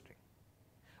superstring.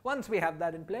 Once we have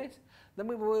that in place, then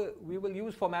we will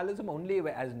use formalism only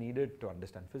as needed to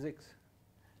understand physics,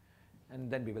 and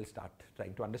then we will start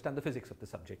trying to understand the physics of the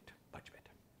subject much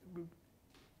better.